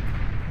right there.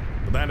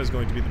 But that is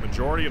going to be the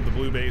majority of the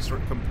blue base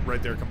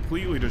right there,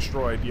 completely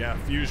destroyed. Yeah,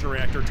 fusion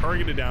reactor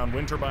targeted down.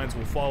 Wind turbines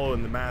will follow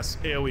in the mass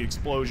AoE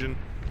explosion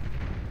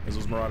as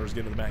those marauders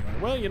get into the backline.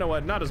 Well, you know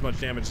what? Not as much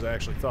damage as I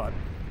actually thought.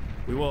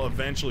 We will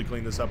eventually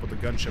clean this up with the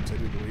gunships, I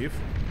do believe.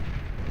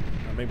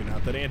 Maybe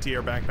not. That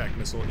anti-air backpack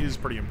missile is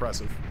pretty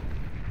impressive.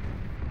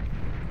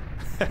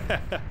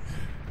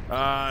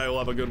 I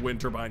love a good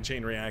wind turbine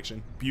chain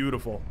reaction.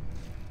 Beautiful.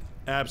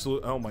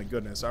 Absolute. Oh my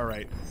goodness. All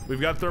right.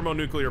 We've got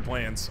thermonuclear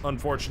plans,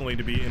 unfortunately,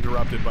 to be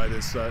interrupted by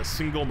this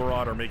single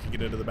marauder making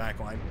it into the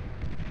backline.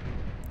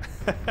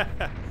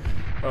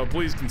 Oh,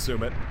 please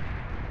consume it.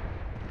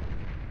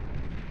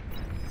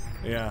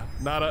 Yeah,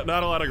 not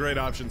a lot of great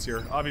options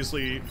here.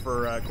 Obviously,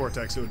 for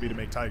Cortex, it would be to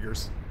make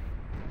Tigers.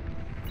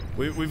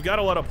 We've got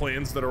a lot of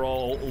plans that are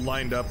all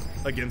lined up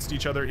against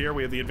each other here.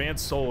 We have the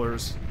advanced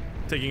solars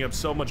taking up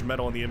so much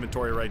metal in the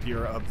inventory right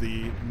here of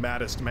the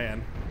maddest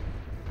man.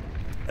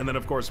 And then,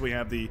 of course, we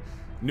have the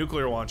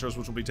nuclear launchers,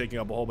 which will be taking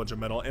up a whole bunch of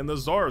metal, and the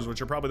Zars,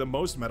 which are probably the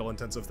most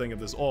metal-intensive thing of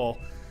this all,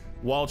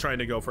 while trying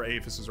to go for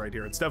Aphises right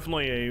here. It's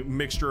definitely a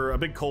mixture, a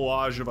big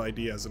collage of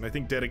ideas, and I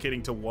think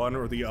dedicating to one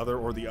or the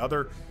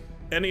other,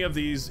 any of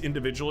these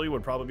individually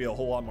would probably be a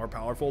whole lot more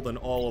powerful than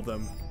all of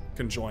them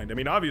conjoined. I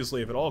mean,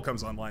 obviously, if it all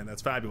comes online,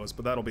 that's fabulous,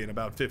 but that'll be in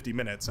about 50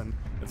 minutes, and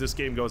if this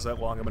game goes that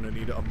long, I'm going to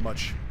need a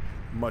much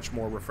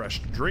more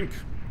refreshed drink.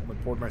 I'm going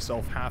to pour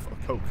myself half a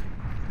Coke.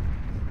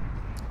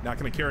 Not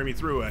going to carry me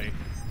through a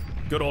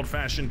good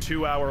old-fashioned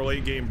 2-hour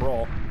late-game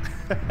brawl.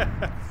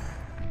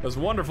 As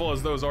wonderful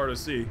as those are to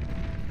see,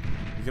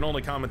 you can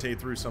only commentate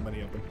through so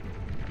many of them.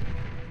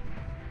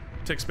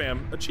 Tick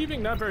spam,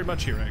 achieving not very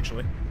much here,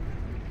 actually.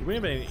 Do we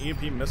have an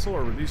EMP missile,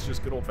 or were these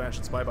just good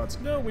old-fashioned spy bots?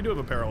 No, we do have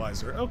a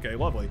paralyzer. Okay,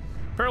 lovely.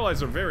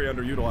 Paralyzers are very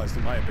underutilized,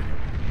 in my opinion.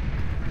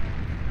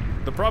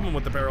 The problem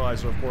with the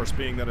paralyzer, of course,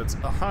 being that it's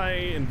a high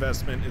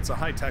investment, it's a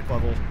high tech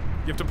level.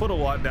 You have to put a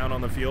lot down on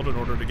the field in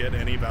order to get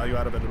any value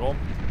out of it at all.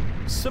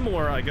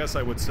 Similar, I guess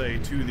I would say,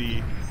 to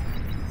the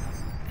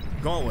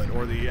Gauntlet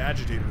or the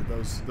Agitator,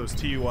 those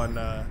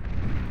T1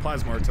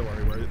 plasma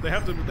artillery, where they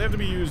have to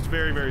be used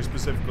very, very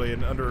specifically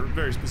and under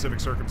very specific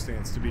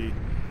circumstance to be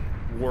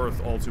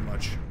worth all too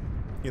much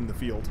in the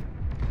field.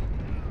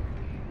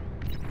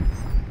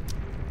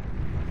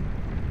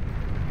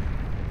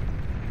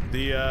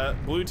 The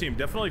blue team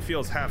definitely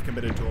feels half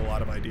committed to a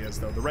lot of ideas,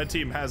 though. The red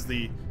team has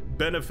the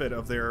benefit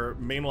of their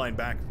mainline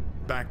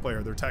back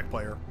player, their tech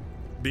player,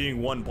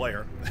 being one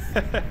player.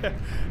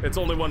 It's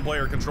only one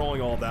player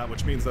controlling all of that,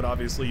 which means that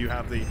obviously you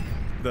have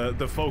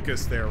the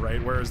focus there,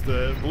 right? Whereas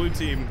the blue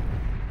team,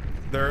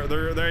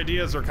 their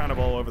ideas are kind of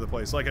all over the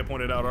place, like I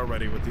pointed out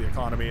already with the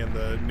economy and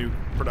the new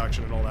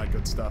production and all that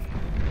good stuff.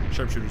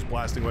 Sharpshooters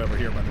blasting way over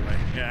here, by the way.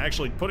 Yeah,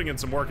 actually putting in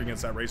some work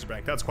against that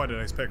Razorback. That's quite a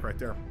nice pick right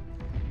there.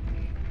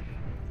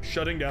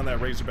 Shutting down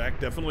that Razorback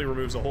definitely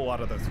removes a whole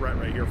lot of the threat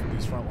right here from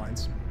these front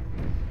lines.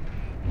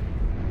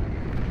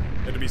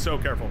 And to be so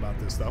careful about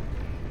this, though.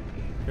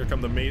 Here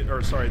come the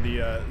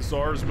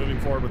Zars moving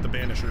forward with the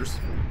Banishers.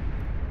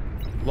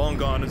 Long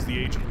gone is the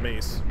age of the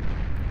mace.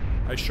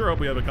 I sure hope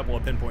we have a couple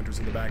of pinpointers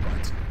in the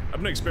backlines.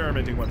 I've been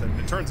experimenting with them.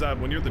 It turns out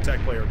when you're the tech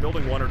player,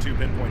 building 1 or 2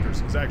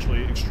 pinpointers is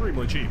actually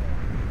extremely cheap.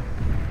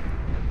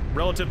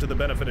 Relative to the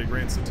benefit it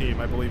grants the team,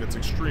 I believe it's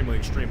extremely,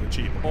 extremely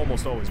cheap.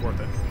 Almost always worth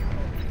it.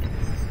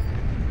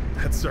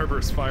 That server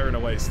is firing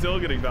away. Still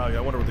getting value.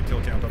 I wonder what the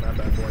kill count on that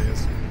bad boy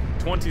is.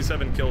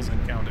 27 kills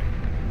and counting.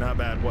 Not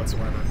bad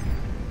whatsoever.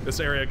 This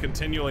area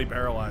continually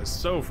paralyzed.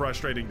 So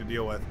frustrating to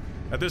deal with.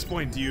 At this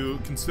point, do you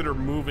consider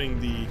moving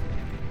the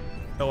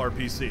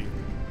LRPC?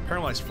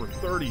 Paralyzed for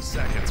 30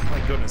 seconds. My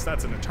goodness,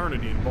 that's an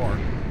eternity in bar.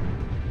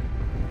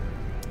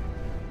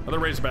 Another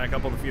Razorback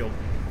up on the field.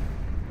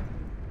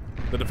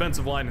 The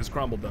defensive line has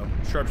crumbled, though.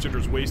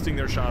 Sharpshooters wasting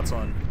their shots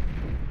on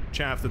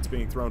chaff that's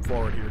being thrown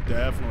forward here.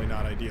 Definitely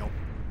not ideal.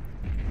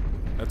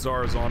 That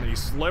Zar is on a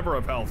sliver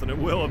of health, and it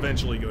will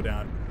eventually go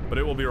down, but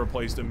it will be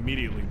replaced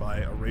immediately by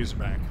a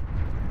Razorback.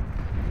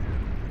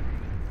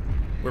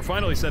 We're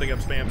finally setting up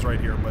spams right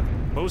here, but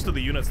most of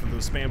the units that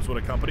those spams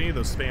would accompany,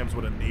 those spams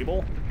would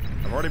enable,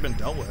 have already been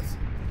dealt with.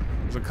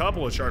 There's a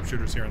couple of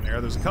sharpshooters here and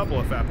there. There's a couple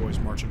of fat boys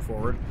marching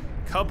forward.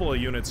 A couple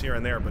of units here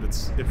and there, but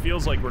it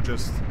feels like we're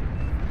just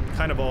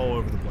kind of all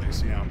over the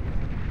place, yeah.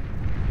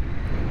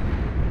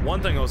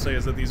 One thing I'll say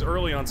is that these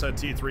early onset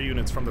T3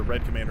 units from the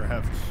Red Commander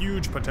have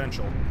huge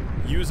potential.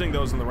 Using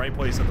those in the right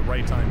place at the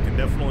right time can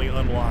definitely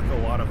unlock a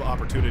lot of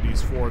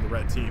opportunities for the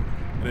Red team.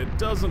 And it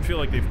doesn't feel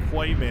like they've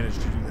quite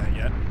managed to do that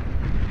yet.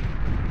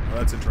 Oh,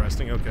 that's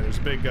interesting. Okay, there's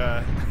a big,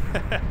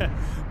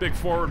 big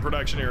forward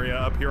production area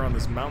up here on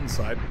this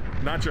mountainside.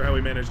 Not sure how we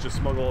managed to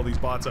smuggle all these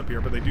bots up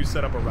here, but they do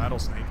set up a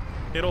rattlesnake.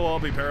 It'll all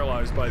be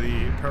paralyzed by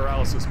the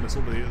paralysis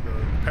missile, the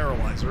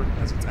paralyzer,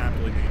 as it's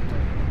aptly named.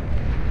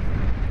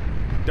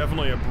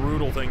 Definitely a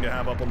brutal thing to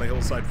have up on the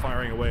hillside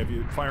firing away at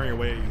you,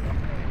 though.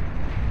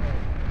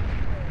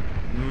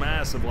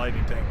 Massive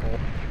lightning tank pull.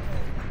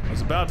 I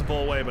was about to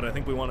pull away, but I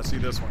think we want to see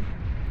this one.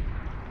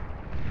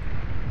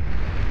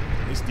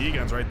 These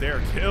D-guns right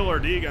there. Killer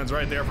D-guns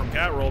right there from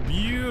Cat Roll.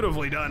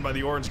 Beautifully done by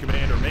the Orange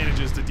Commander.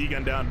 Manages to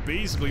D-gun down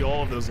basically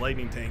all of those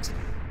lightning tanks.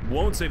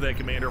 Won't save that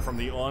commander from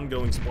the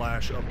ongoing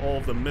splash of all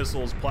of the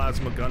missiles,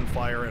 plasma,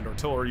 gunfire, and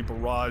artillery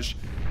barrage.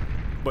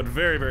 But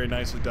very, very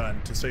nicely done,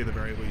 to say the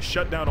very least.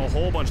 Shut down a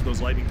whole bunch of those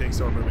lightning tanks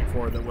that were moving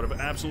forward that would have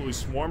absolutely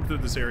swarmed through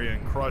this area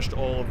and crushed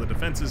all of the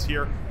defenses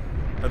here.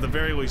 At the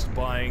very least,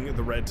 buying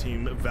the red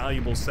team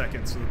valuable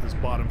seconds so that this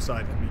bottom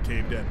side can be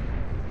caved in.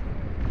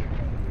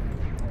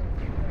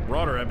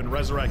 Marauder have been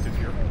resurrected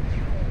here.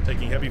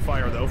 Taking heavy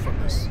fire, though, from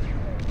this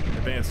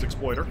advanced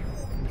exploiter.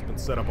 It's been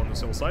set up on this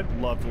hillside.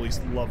 Lovely,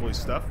 lovely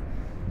stuff.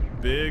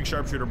 Big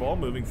sharpshooter ball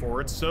moving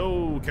forward.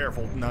 So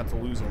careful not to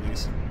lose all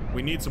these.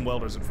 We need some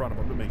welders in front of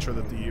them to make sure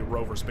that the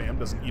rover spam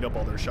doesn't eat up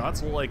all their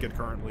shots like it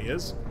currently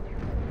is.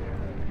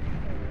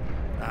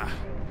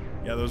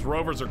 Yeah, those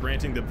rovers are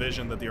granting the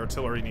vision that the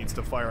artillery needs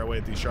to fire away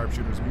at these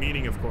sharpshooters,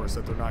 meaning, of course,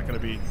 that they're not going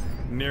to be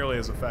nearly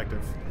as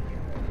effective.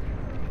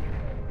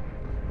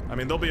 I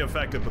mean, they'll be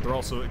effective, but they're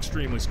also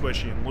extremely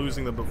squishy, and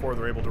losing them before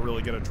they're able to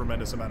really get a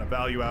tremendous amount of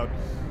value out,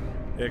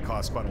 it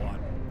costs quite a lot.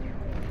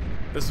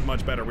 This is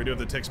much better. We do have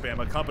the tick spam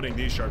accompanying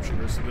these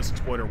sharpshooters, so this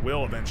exploiter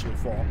will eventually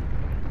fall.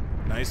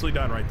 Nicely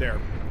done right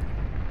there.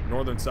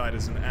 Northern side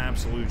is an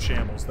absolute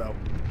shambles, though.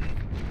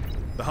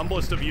 The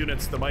humblest of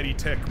units, the mighty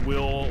Tick,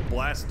 will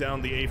blast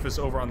down the Aphis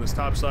over on this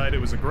top side. It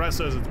was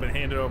Aggressas. It's been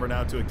handed over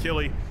now to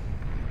Achille,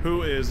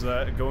 who is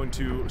going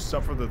to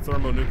suffer the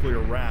thermonuclear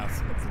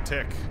wrath of the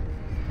Tick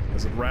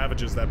as it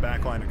ravages that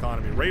backline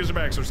economy.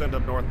 Razorbacks are sent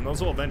up north, and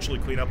those will eventually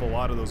clean up a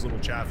lot of those little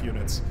chaff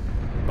units.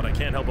 But I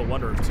can't help but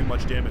wonder if too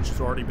much damage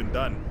has already been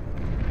done.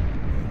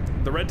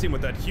 The red team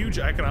with that huge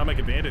economic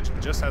advantage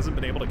just hasn't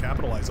been able to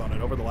capitalize on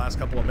it over the last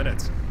couple of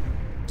minutes.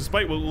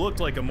 Despite what looked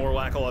like a more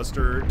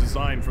lackluster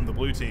design from the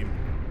blue team,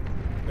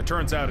 it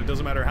turns out it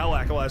doesn't matter how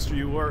lackluster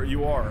you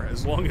are,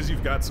 as long as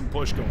you've got some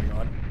push going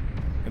on.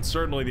 And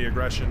certainly the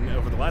aggression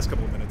over the last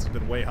couple of minutes has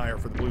been way higher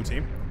for the blue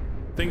team.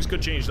 Things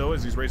could change, though,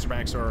 as these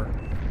Razorbacks are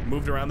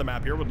moved around the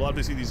map here. Would love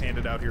to see these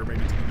handed out here, maybe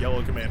to the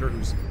yellow commander,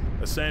 who's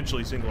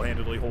essentially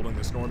single-handedly holding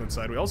this northern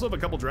side. We also have a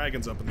couple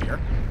dragons up in the air.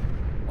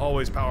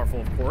 Always powerful,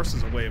 of course,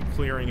 as a way of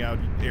clearing out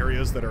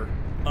areas that are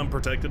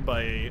unprotected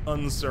by a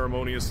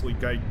unceremoniously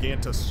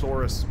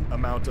gigantosaurus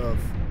amount of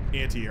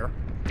anti-air,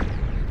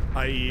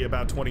 i.e.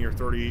 about 20 or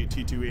 30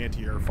 T2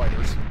 anti-air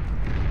fighters.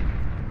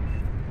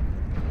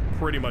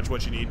 Pretty much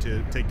what you need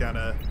to take down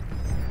a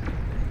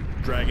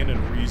dragon in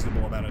a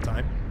reasonable amount of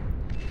time.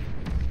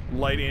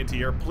 Light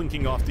anti-air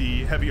plinking off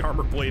the heavy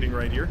armor plating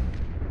right here.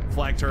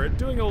 Flag turret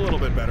doing a little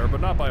bit better,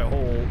 but not by a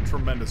whole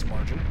tremendous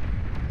margin.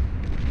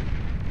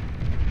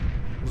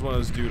 What does one of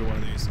those do to one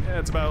of these? Yeah,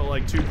 it's about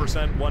like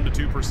 2%, 1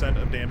 to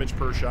 2% of damage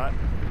per shot.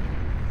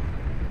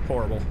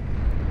 Horrible.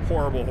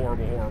 Horrible,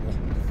 horrible, horrible.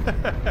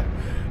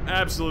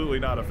 Absolutely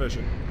not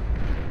efficient.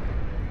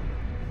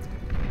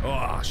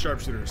 Oh,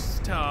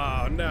 sharpshooters.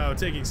 Oh no,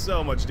 taking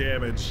so much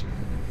damage.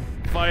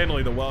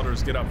 Finally, the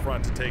welders get up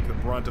front to take the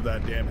brunt of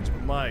that damage.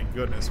 But my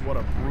goodness, what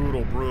a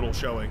brutal, brutal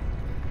showing.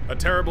 A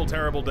terrible,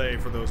 terrible day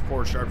for those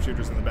poor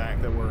sharpshooters in the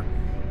back that were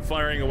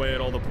firing away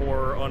at all the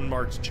poor,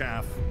 unmarked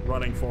chaff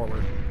running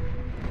forward.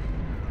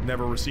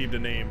 Never received a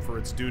name, for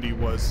its duty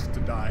was to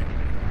die.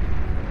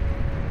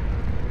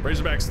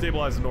 Razorbacks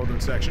stabilize the northern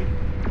section.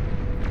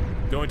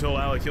 Going to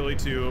allow Achille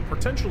to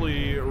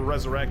potentially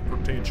resurrect,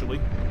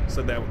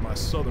 said that with my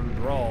southern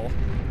drawl,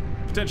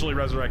 potentially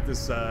resurrect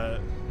this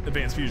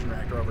advanced fusion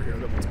reactor over here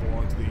that once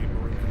belonged to the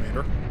Marine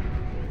Commander.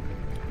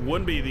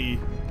 Wouldn't be the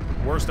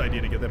worst idea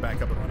to get that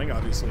back up and running.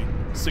 Obviously,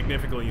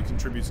 significantly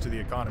contributes to the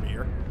economy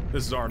here.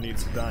 This Czar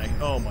needs to die.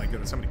 Oh my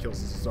goodness, how many kills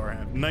does the Czar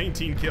have?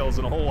 19 kills,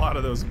 and a whole lot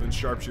of those have been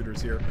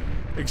sharpshooters here.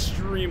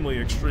 Extremely,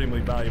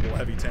 extremely valuable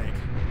heavy tank.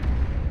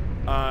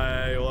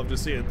 I love to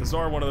see it. The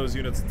Czar, one of those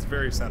units that's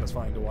very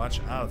satisfying to watch.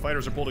 The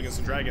fighters are pulled against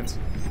the dragons.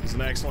 It's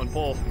an excellent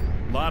pull.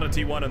 A lot of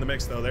T1 in the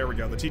mix, though. There we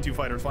go. The T2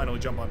 fighters finally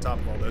jump on top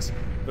of all this.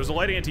 There's a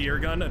light anti-air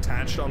gun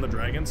attached on the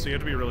dragons, so you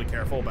have to be really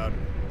careful about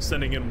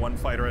sending in one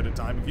fighter at a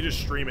time. If you just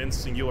stream in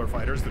singular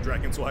fighters, the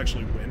dragons will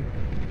actually win.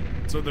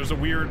 So there's a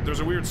weird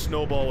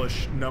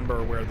snowballish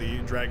number where the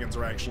dragons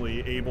are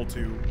actually able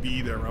to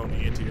be their own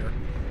anti-air,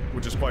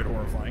 which is quite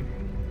horrifying.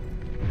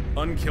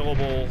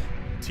 Unkillable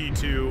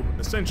T2,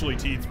 essentially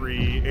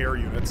T3 air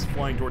units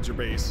flying towards your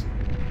base.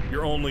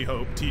 Your only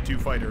hope, T2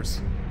 fighters.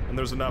 And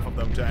there's enough of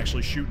them to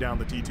actually shoot down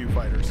the T2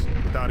 fighters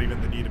without even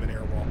the need of an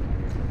air wall.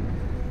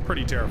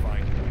 Pretty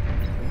terrifying.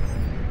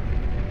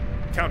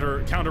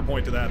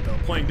 Counterpoint to that, though,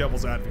 playing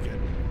devil's advocate,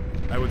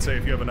 I would say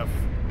if you have enough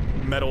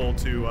metal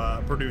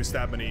to produce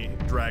that many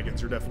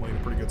dragons, you're definitely in a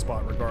pretty good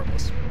spot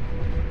regardless.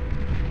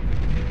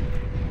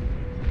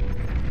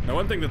 Now,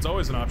 one thing that's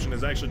always an option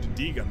is actually to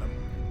degun them.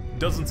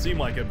 Doesn't seem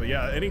like it, but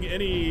yeah,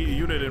 any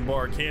unit in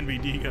bar can be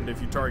degunned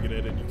if you target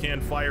it, and you can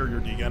fire your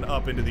degun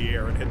up into the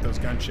air and hit those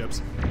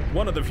gunships.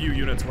 One of the few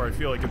units where I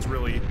feel like it's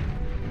really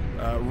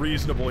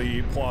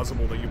reasonably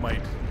plausible that you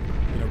might,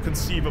 you know,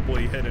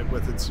 conceivably hit it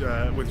with its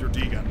with your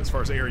degun, as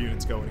far as air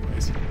units go,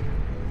 anyways.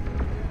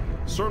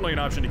 Certainly an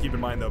option to keep in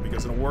mind, though,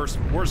 because in a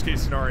worst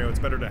case scenario, it's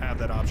better to have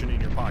that option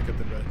in your pocket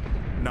than to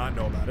not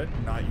know about it,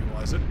 not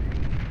utilize it.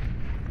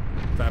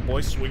 Fat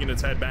Boy swinging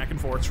its head back and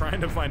forth,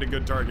 trying to find a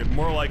good target.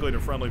 More likely to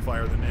friendly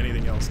fire than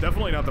anything else.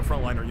 Definitely not the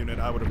frontliner unit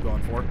I would have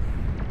gone for.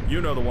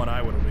 You know the one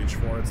I would have reached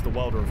for. It's the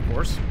welder, of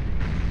course.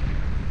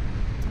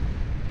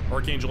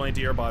 Archangel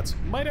anti-air bots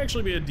might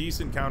actually be a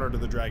decent counter to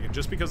the Dragon,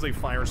 just because they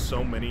fire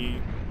so many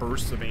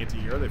bursts of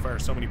anti-air. They fire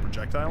so many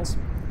projectiles.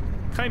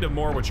 Kind of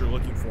more what you're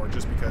looking for,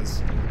 just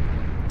because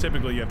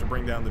typically you have to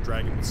bring down the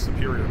Dragon with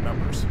superior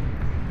numbers.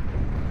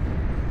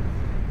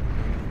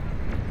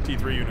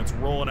 T3 units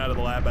rolling out of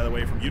the lab, by the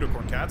way, from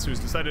Unicorn Cats, who's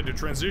decided to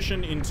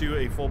transition into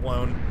a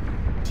full-blown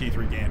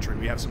T3 gantry.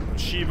 We have some of the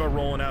Shiva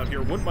rolling out here.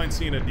 Wouldn't mind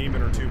seeing a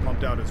demon or two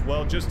pumped out as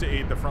well, just to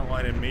aid the front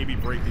line and maybe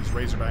break these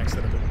Razorbacks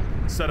that have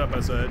been set up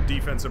as a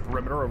defensive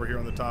perimeter over here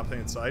on the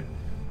top-hand side.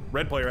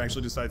 Red player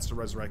actually decides to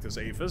resurrect this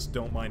Aphis.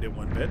 Don't mind it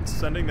one bit.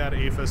 Setting that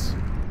Aphis,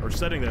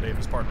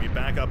 pardon me,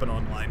 back up and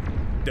online.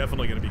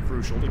 Definitely going to be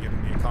crucial to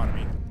getting the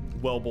economy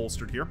well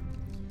bolstered here.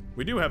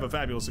 We do have a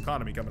fabulous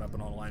economy coming up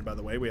and online, by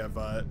the way. We have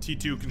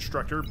T2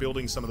 Constructor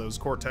building some of those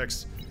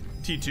Cortex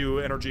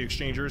T2 energy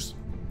exchangers.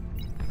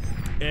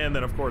 And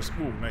then, of course,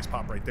 ooh, nice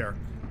pop right there.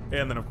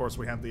 And then, of course,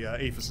 we have the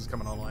Aphises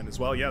coming online as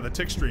well. Yeah, the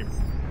tick stream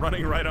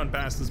running right on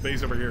past this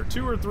base over here.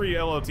 2 or 3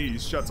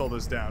 LLTs shuts all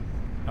this down.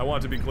 I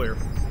want to be clear.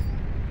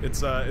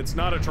 It's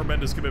not a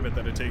tremendous commitment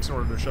that it takes in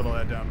order to shuttle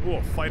that down. Ooh,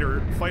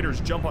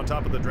 fighters jump on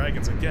top of the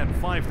Dragons again.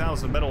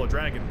 5,000 metal a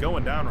Dragon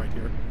going down right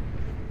here.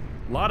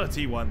 A lot of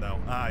T1 though.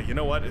 You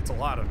know what? It's a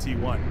lot of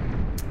T1.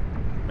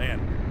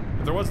 Man,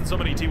 if there wasn't so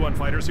many T1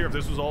 fighters here, if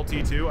this was all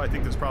T2, I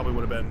think this probably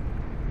would have been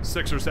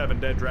 6 or 7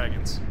 dead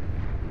Dragons.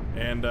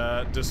 And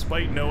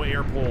despite no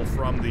air pull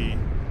from the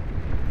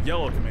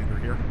yellow commander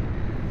here,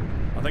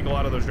 I think a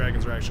lot of those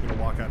Dragons are actually going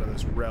to walk out of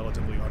this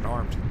relatively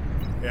unarmed.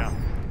 Yeah.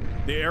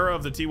 The era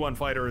of the T1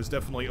 fighter is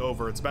definitely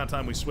over. It's about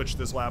time we switch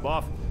this lab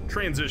off,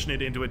 transition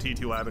it into a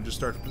T2 lab, and just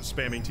start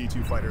spamming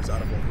T2 fighters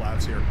out of both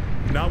labs here.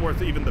 Not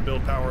worth even the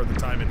build power or the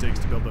time it takes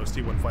to build those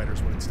T1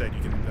 fighters, when instead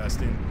you can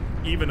invest in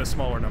even a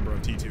smaller number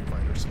of T2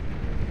 fighters.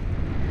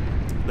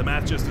 The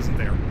math just isn't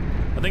there.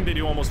 I think they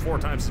do almost 4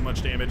 times as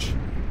much damage,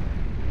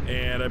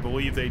 and I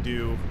believe they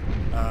do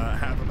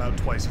have about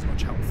twice as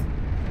much health.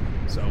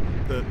 So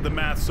the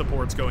math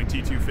supports going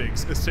T2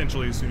 figs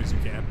essentially as soon as you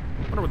can.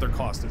 I wonder what their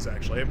cost is,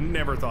 actually. I've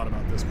never thought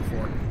about this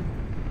before.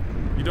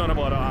 You don't have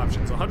a lot of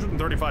options.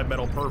 135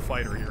 metal per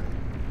fighter here.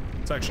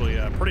 It's actually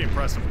pretty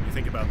impressive when you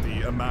think about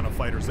the amount of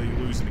fighters that you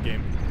lose in a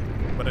game.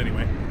 But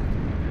anyway,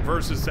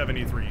 versus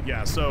 73.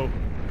 Yeah, so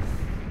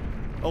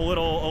a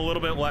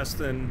little bit less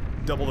than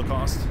double the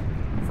cost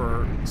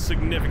for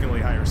significantly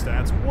higher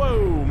stats.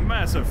 Whoa,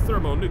 massive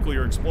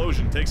thermonuclear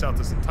explosion takes out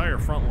this entire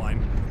front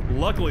line.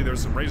 Luckily,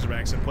 there's some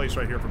Razorbacks in place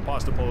right here from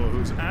Pasta Polo,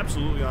 who's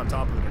absolutely on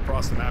top of it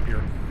across the map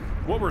here.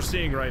 What we're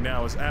seeing right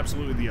now is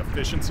absolutely the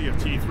efficiency of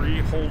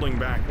T3 holding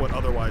back what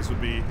otherwise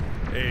would be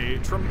a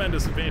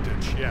tremendous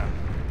advantage. Yeah.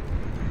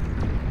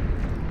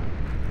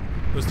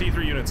 Those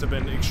T3 units have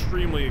been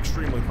extremely,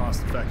 extremely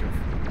cost effective.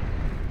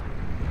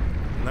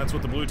 And that's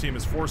what the blue team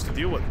is forced to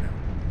deal with now.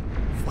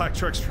 Flak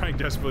trucks trying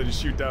desperately to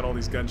shoot down all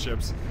these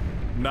gunships.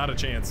 Not a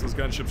chance. Those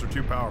gunships are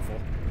too powerful.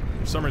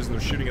 For some reason,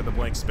 they're shooting at the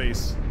blank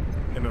space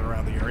in and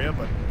around the area,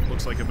 but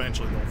looks like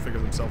eventually they'll figure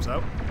themselves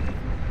out.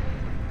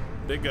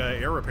 Big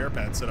air repair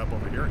pad set up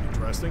over here.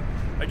 Interesting.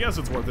 I guess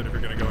it's worth it if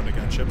you're going to go into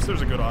gunships.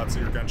 There's a good odds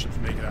that your gunships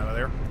make it out of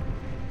there.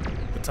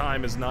 The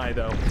time is nigh,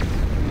 though.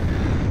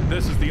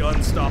 This is the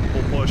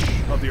unstoppable push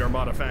of the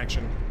Armada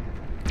faction.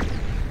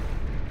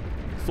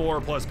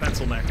 Thor plus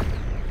Pencil Neck.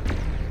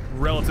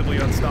 Relatively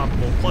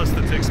unstoppable, plus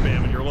the tick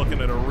spam, and you're looking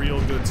at a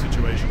real good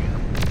situation here.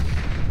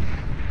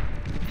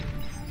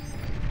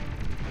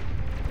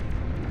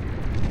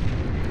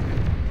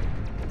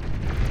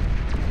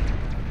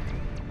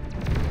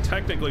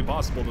 Technically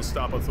possible to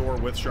stop a Thor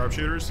with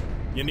sharpshooters.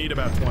 You need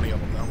about 20 of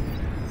them,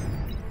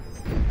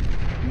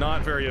 though.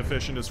 Not very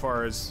efficient as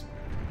far as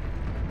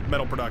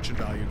metal production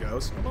value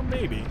goes. Well,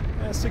 maybe.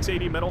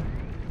 680 metal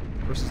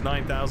versus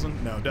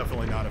 9,000? No,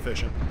 definitely not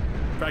efficient.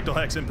 Fractal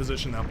Hex in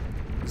position, though.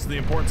 This is the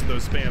importance of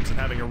those spams and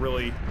having a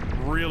really,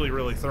 really,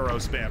 really thorough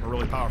spam, a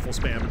really powerful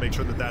spam to make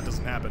sure that that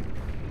doesn't happen.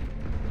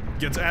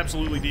 Gets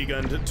absolutely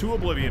degunned to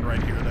oblivion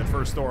right here. That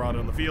first Thor out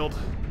on the field.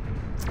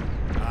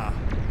 Ah.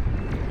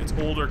 Its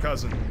older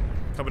cousin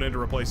coming in to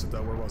replace it,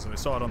 though. Where was it? I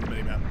saw it on the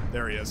minimap.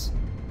 There he is.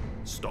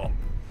 Stomp.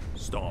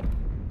 Stomp.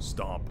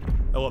 Stomp.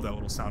 I love that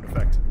little sound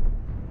effect.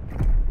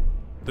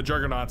 The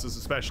Juggernauts is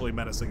especially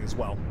menacing as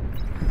well.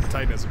 The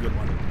Titan is a good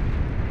one.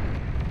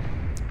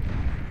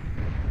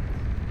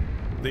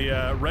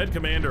 The Red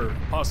Commander,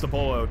 Pasta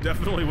Polo,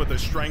 definitely with a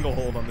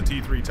stranglehold on the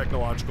T3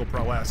 technological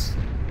prowess.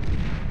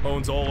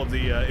 Owns all of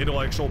the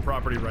intellectual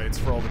property rights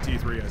for all the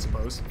T3, I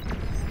suppose.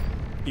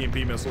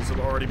 EMP missiles have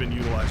already been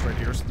utilized right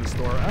here, so this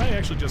Thor, I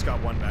actually just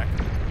got one back.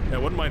 Yeah, I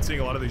wouldn't mind seeing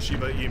a lot of these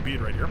Shiva EMP'd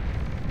right here.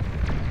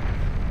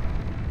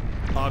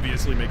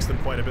 Obviously makes them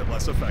quite a bit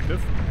less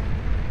effective.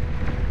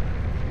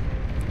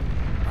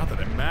 Not that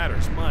it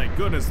matters. My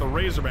goodness, the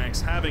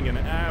Razorbacks having an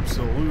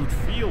absolute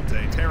field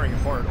day, tearing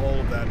apart all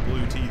of that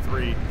blue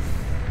T3.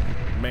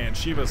 Man,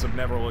 Shivas have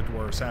never looked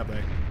worse, have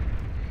they?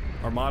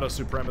 Armada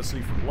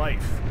supremacy for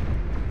life.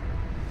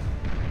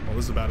 Well,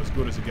 this is about as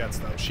good as it gets,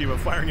 though. Shiva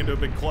firing into a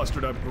big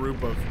clustered up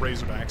group of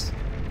Razorbacks.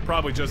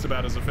 Probably just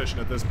about as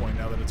efficient at this point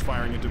now that it's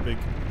firing into a big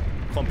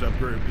clumped up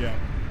group, yeah.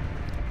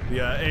 The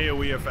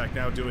AoE effect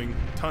now doing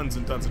tons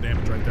and tons of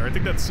damage right there. I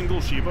think that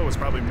single Shiva was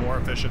probably more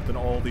efficient than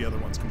all the other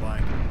ones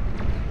combined.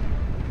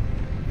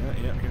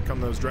 Yeah, here come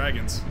those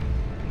dragons.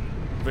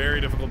 Very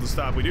difficult to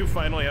stop. We do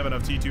finally have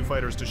enough T2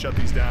 fighters to shut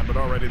these down, but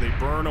already they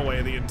burn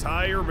away the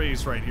entire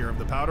base right here of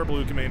the Powder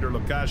Blue Commander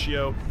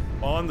Locascio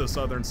on the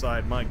southern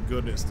side. My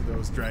goodness, do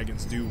those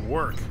dragons do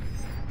work.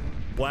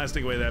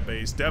 Blasting away that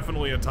base.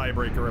 Definitely a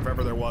tiebreaker if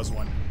ever there was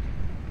one.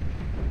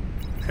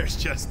 There's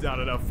just not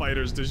enough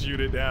fighters to shoot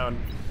it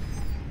down.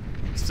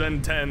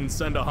 Send 10,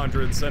 send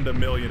 100, send a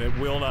million. It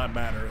will not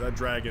matter. That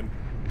dragon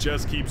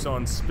just keeps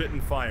on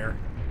spitting fire.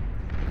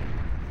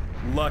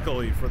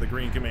 Luckily for the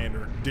Green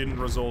Commander, didn't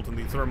result in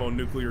the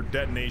thermonuclear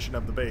detonation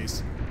of the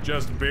base.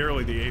 Just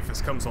barely the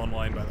Aphis comes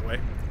online, by the way.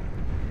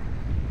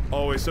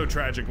 Always so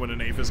tragic when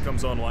an Aphis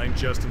comes online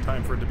just in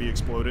time for it to be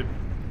exploded.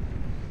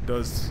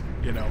 Does,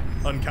 you know,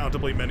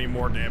 uncountably many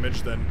more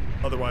damage than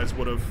otherwise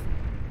would have.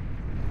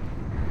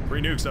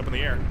 3 nukes up in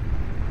the air.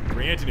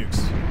 3 anti-nukes.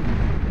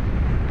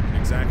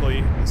 Exactly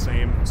the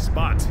same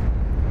spot.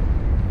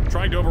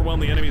 Trying to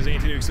overwhelm the enemy's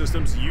anti-nuke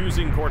systems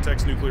using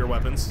Cortex nuclear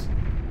weapons.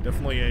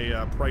 Definitely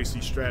a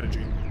pricey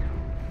strategy.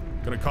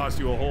 Gonna cost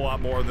you a whole lot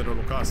more than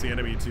it'll cost the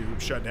enemy to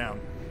shut down.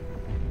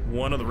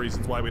 One of the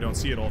reasons why we don't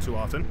see it all too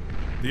often.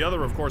 The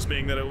other, of course,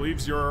 being that it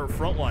leaves your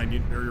frontline,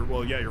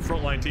 your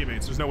frontline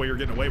teammates. There's no way you're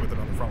getting away with it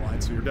on the front line,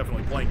 so you're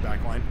definitely playing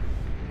backline.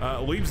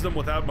 Leaves them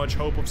without much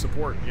hope of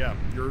support. Yeah,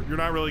 you're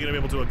not really gonna be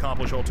able to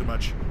accomplish all too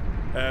much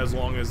as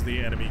long as the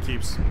enemy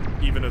keeps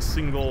even a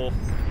single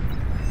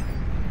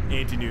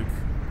anti-nuke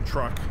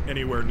truck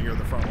anywhere near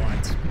the front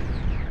lines.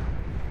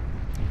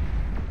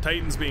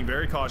 Titans being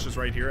very cautious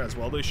right here, as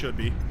well they should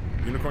be.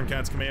 Unicorn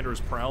Cat's commander is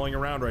prowling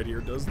around right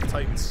here. Does the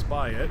Titan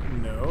spy it?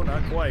 No,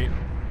 not quite.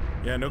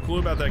 Yeah, no clue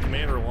about that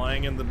commander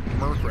lying in the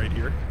murk right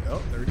here.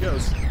 Oh, there he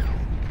goes.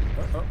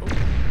 Oh.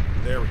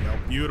 There we go.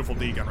 Beautiful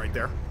D-gun right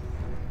there.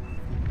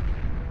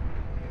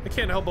 I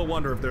can't help but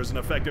wonder if there's an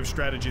effective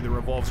strategy that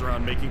revolves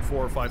around making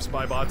 4 or 5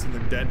 spy bots and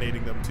then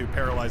detonating them to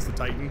paralyze the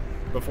Titan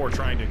before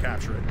trying to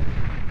capture it.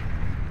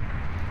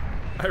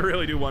 I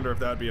really do wonder if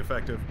that would be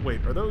effective.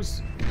 Wait, are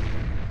those...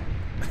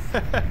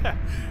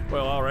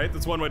 Well, alright,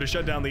 that's one way to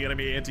shut down the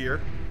enemy anti-air.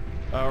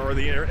 Or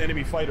the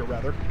enemy fighter,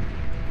 rather.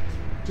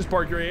 Just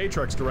park your AA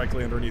trucks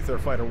directly underneath their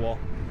fighter wall.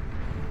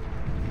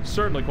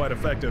 Certainly quite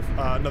effective.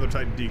 Another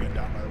Titan D-gun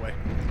down, by the way.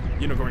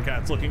 Unicorn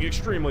Cat's looking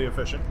extremely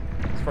efficient,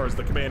 as far as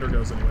the commander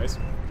goes anyways.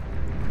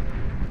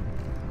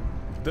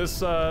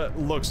 This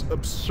looks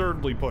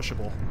absurdly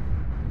pushable.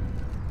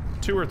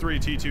 2 or 3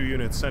 T2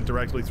 units sent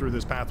directly through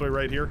this pathway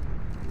right here.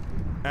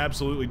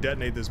 Absolutely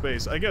detonate this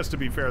base. I guess to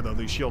be fair though,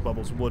 these shield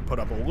bubbles would put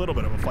up a little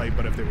bit of a fight,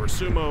 but if they were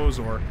sumos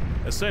or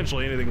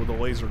essentially anything with a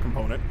laser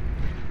component,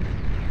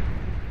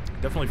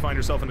 definitely find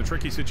yourself in a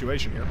tricky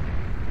situation here.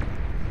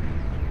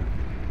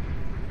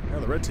 Now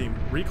the red team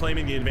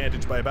reclaiming the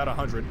advantage by about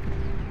 100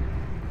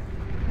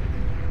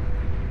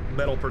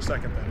 metal per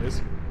second, that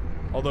is.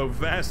 Although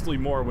vastly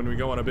more when we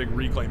go on a big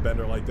reclaim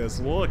bender like this.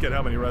 Look at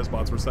how many res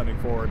bots we're sending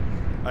forward.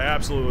 I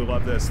absolutely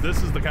love this.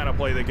 This is the kind of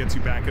play that gets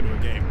you back into a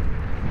game.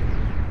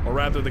 Or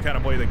rather, the kind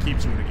of play that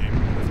keeps you in a game,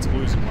 if it's a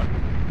losing one.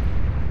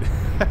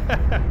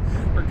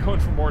 We're going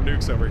for more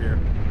nukes over here.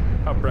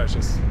 How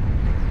precious.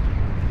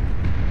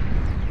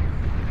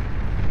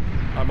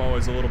 I'm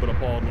always a little bit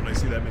appalled when I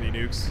see that many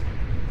nukes.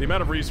 The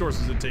amount of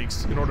resources it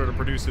takes in order to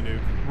produce a nuke,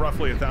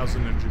 roughly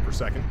 1,000 energy per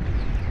second.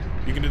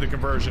 You can do the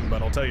conversion,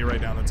 but I'll tell you right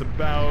now, that's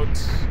about,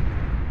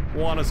 I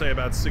want to say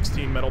about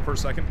 16 metal per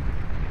second.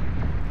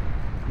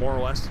 More or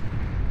less.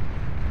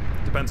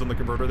 Depends on the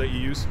converter that you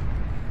use.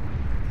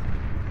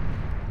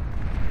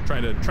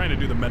 Trying to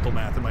do the mental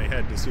math in my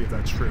head to see if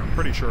that's true. I'm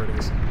pretty sure it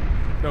is.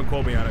 Don't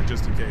quote me on it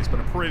just in case,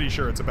 but I'm pretty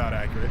sure it's about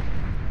accurate.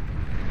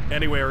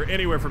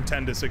 Anywhere from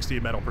 10 to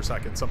 60 metal per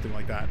second, something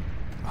like that.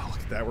 Oh,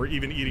 look at that. We're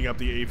even eating up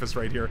the Aphis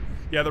right here.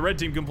 Yeah, the red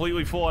team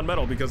completely full on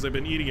metal because they've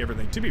been eating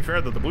everything. To be fair,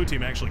 though, the blue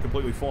team actually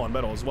completely full on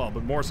metal as well,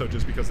 but more so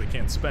just because they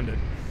can't spend it.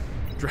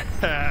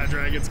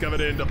 Dragon's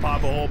coming in to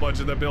pop a whole bunch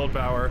of the build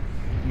power.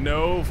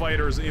 No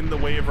fighters in the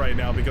wave right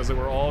now because they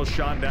were all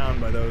shot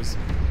down by those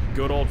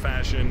good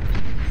old-fashioned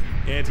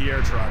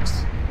anti-air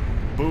trucks.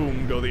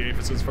 Boom, go the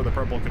Aphises for the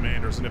purple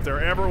commanders. And if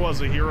there ever was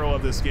a hero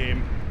of this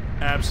game,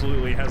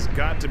 absolutely has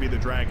got to be the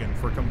dragon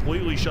for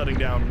completely shutting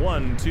down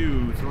 1,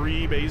 2,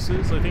 3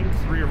 bases, I think.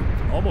 3 or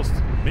almost,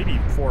 maybe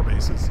 4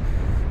 bases,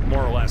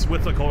 more or less,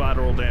 with the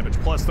collateral damage,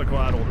 plus the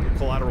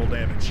collateral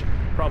damage.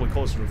 Probably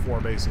closer to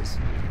 4 bases.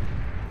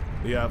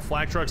 The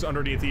flak trucks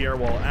underneath the air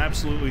wall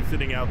absolutely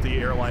thinning out the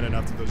airline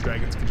enough that those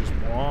dragons can just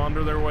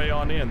wander their way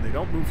on in. They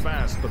don't move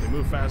fast, but they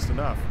move fast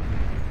enough.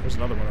 There's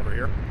another one over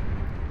here.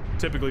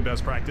 Typically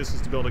best practice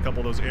is to build a couple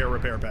of those air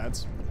repair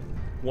pads.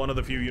 One of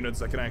the few units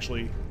that can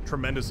actually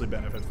tremendously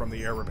benefit from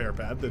the air repair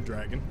pad, the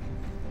dragon.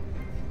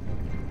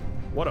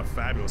 What a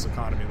fabulous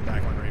economy in the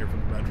backline right here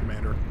from the red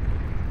commander.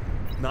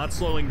 Not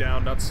slowing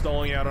down, not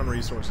stalling out on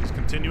resources,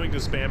 continuing to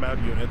spam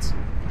out units,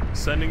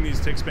 sending these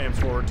tick spams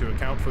forward to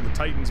account for the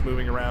Titans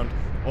moving around,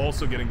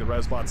 also getting the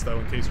res bots though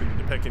in case we need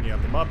to pick any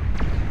of them up.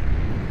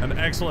 An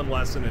excellent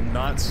lesson in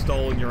not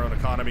stalling your own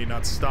economy,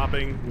 not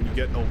stopping when you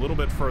get a little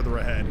bit further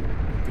ahead,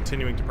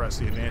 continuing to press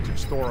the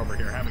advantage. Thor over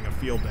here having a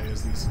field day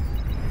as these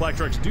black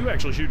trucks do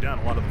actually shoot down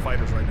a lot of the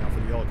fighters right now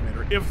for the yellow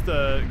commander. If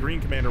the green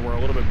commander were a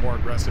little bit more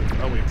aggressive,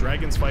 oh, we have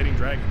dragons fighting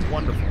dragons,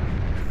 wonderful.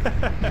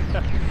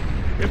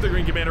 If the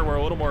green commander were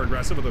a little more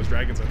aggressive with those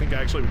dragons, I think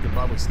actually we could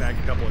probably snag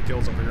a couple of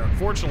kills over here.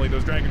 Unfortunately,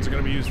 those dragons are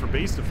going to be used for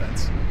base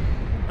defense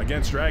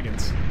against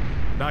dragons.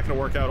 Not going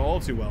to work out all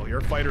too well here.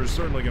 Fighters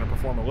certainly going to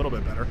perform a little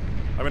bit better.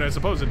 I mean, I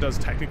suppose it does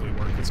technically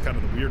work. It's kind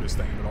of the weirdest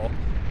thing of it all.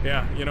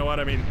 Yeah, you know what?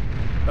 I mean,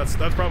 that's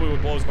probably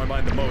what blows my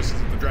mind the most,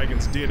 is that the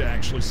dragons did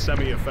actually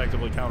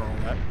semi-effectively counter all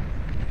that.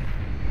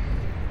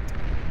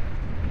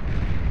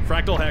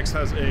 Fractal Hex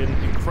has an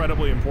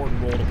incredibly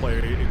important role to play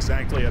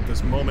exactly at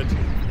this moment.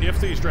 If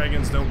these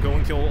dragons don't go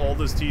and kill all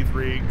this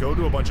T3, go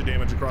do a bunch of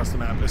damage across the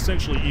map,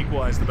 essentially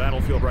equalize the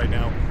battlefield right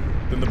now,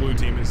 then the blue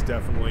team is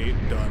definitely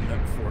done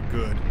for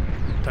good.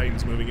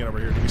 Titans moving in over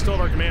here. Do we still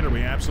have our commander?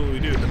 We absolutely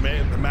do.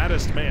 The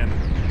maddest man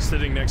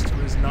sitting next to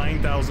his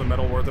 9,000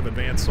 metal worth of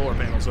advanced solar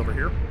panels over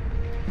here.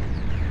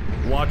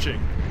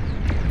 Watching.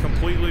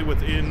 Completely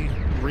within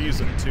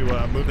reason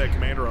to move that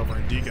commander over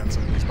and degun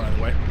some of these, by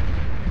the way.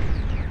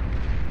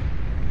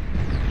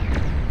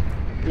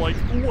 Like,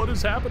 what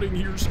is happening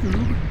here,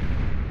 Scoob?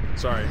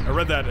 Sorry, I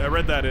read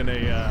that in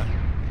a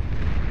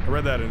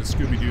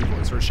Scooby-Doo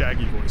voice, or a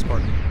Shaggy voice,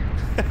 pardon me.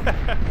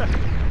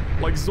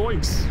 Like,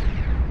 zoinks.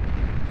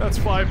 That's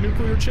 5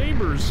 nuclear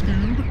chambers,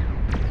 Scoob.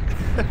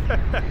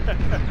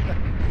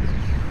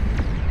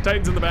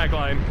 Titans in the back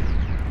line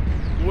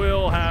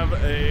will have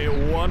a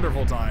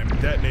wonderful time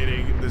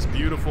detonating this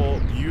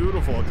beautiful,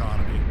 beautiful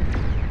economy.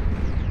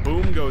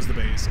 Boom goes the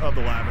base of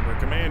the Lavender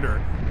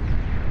Commander,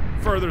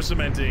 further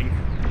cementing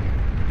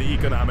the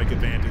economic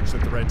advantage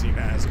that the red team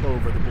has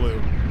over the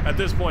blue. At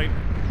this point,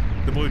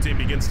 the blue team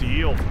begins to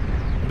yield.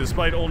 And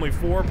despite only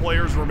 4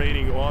 players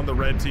remaining on the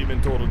red team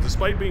in total,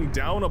 despite being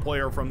down a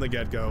player from the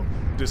get-go,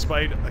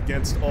 despite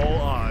against all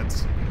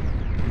odds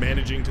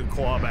managing to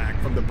claw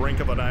back from the brink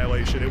of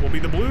annihilation, it will be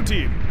the blue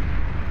team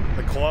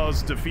that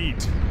claws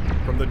defeat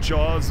from the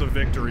jaws of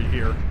victory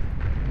here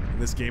in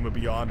this game of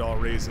Beyond All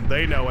Reason.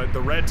 They know it,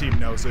 the red team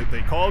knows it,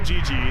 they call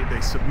GG,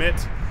 they submit,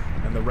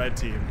 and the red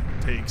team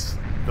takes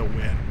the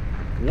win.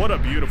 What a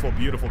beautiful,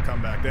 beautiful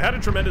comeback. They had a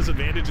tremendous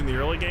advantage in the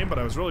early game, but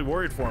I was really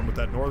worried for them with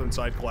that northern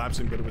side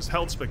collapsing, but it was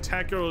held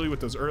spectacularly with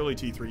those early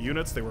T3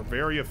 units. They were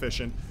very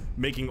efficient,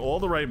 making all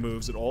the right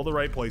moves at all the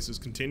right places,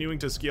 continuing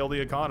to scale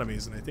the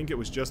economies, and I think it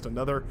was just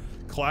another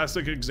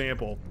classic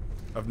example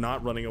of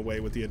not running away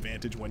with the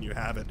advantage when you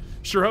have it.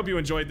 Sure hope you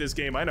enjoyed this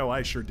game. I know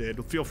I sure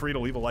did. Feel free to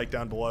leave a like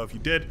down below if you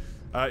did.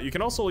 You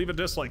can also leave a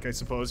dislike, I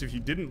suppose, if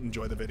you didn't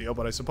enjoy the video,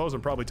 but I suppose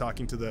I'm probably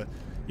talking to the,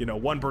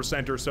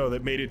 1% or so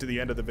that made it to the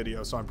end of the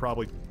video, so I'm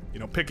probably,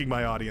 picking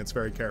my audience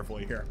very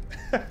carefully here.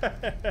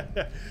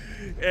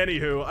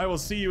 Anywho, I will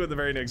see you in the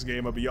very next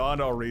game of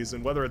Beyond All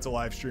Reason, whether it's a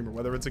live stream or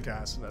whether it's a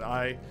cast, and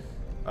I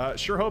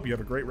sure hope you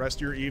have a great rest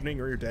of your evening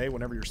or your day,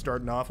 whenever you're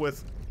starting off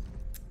with.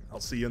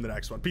 I'll see you in the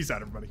next one. Peace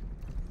out, everybody.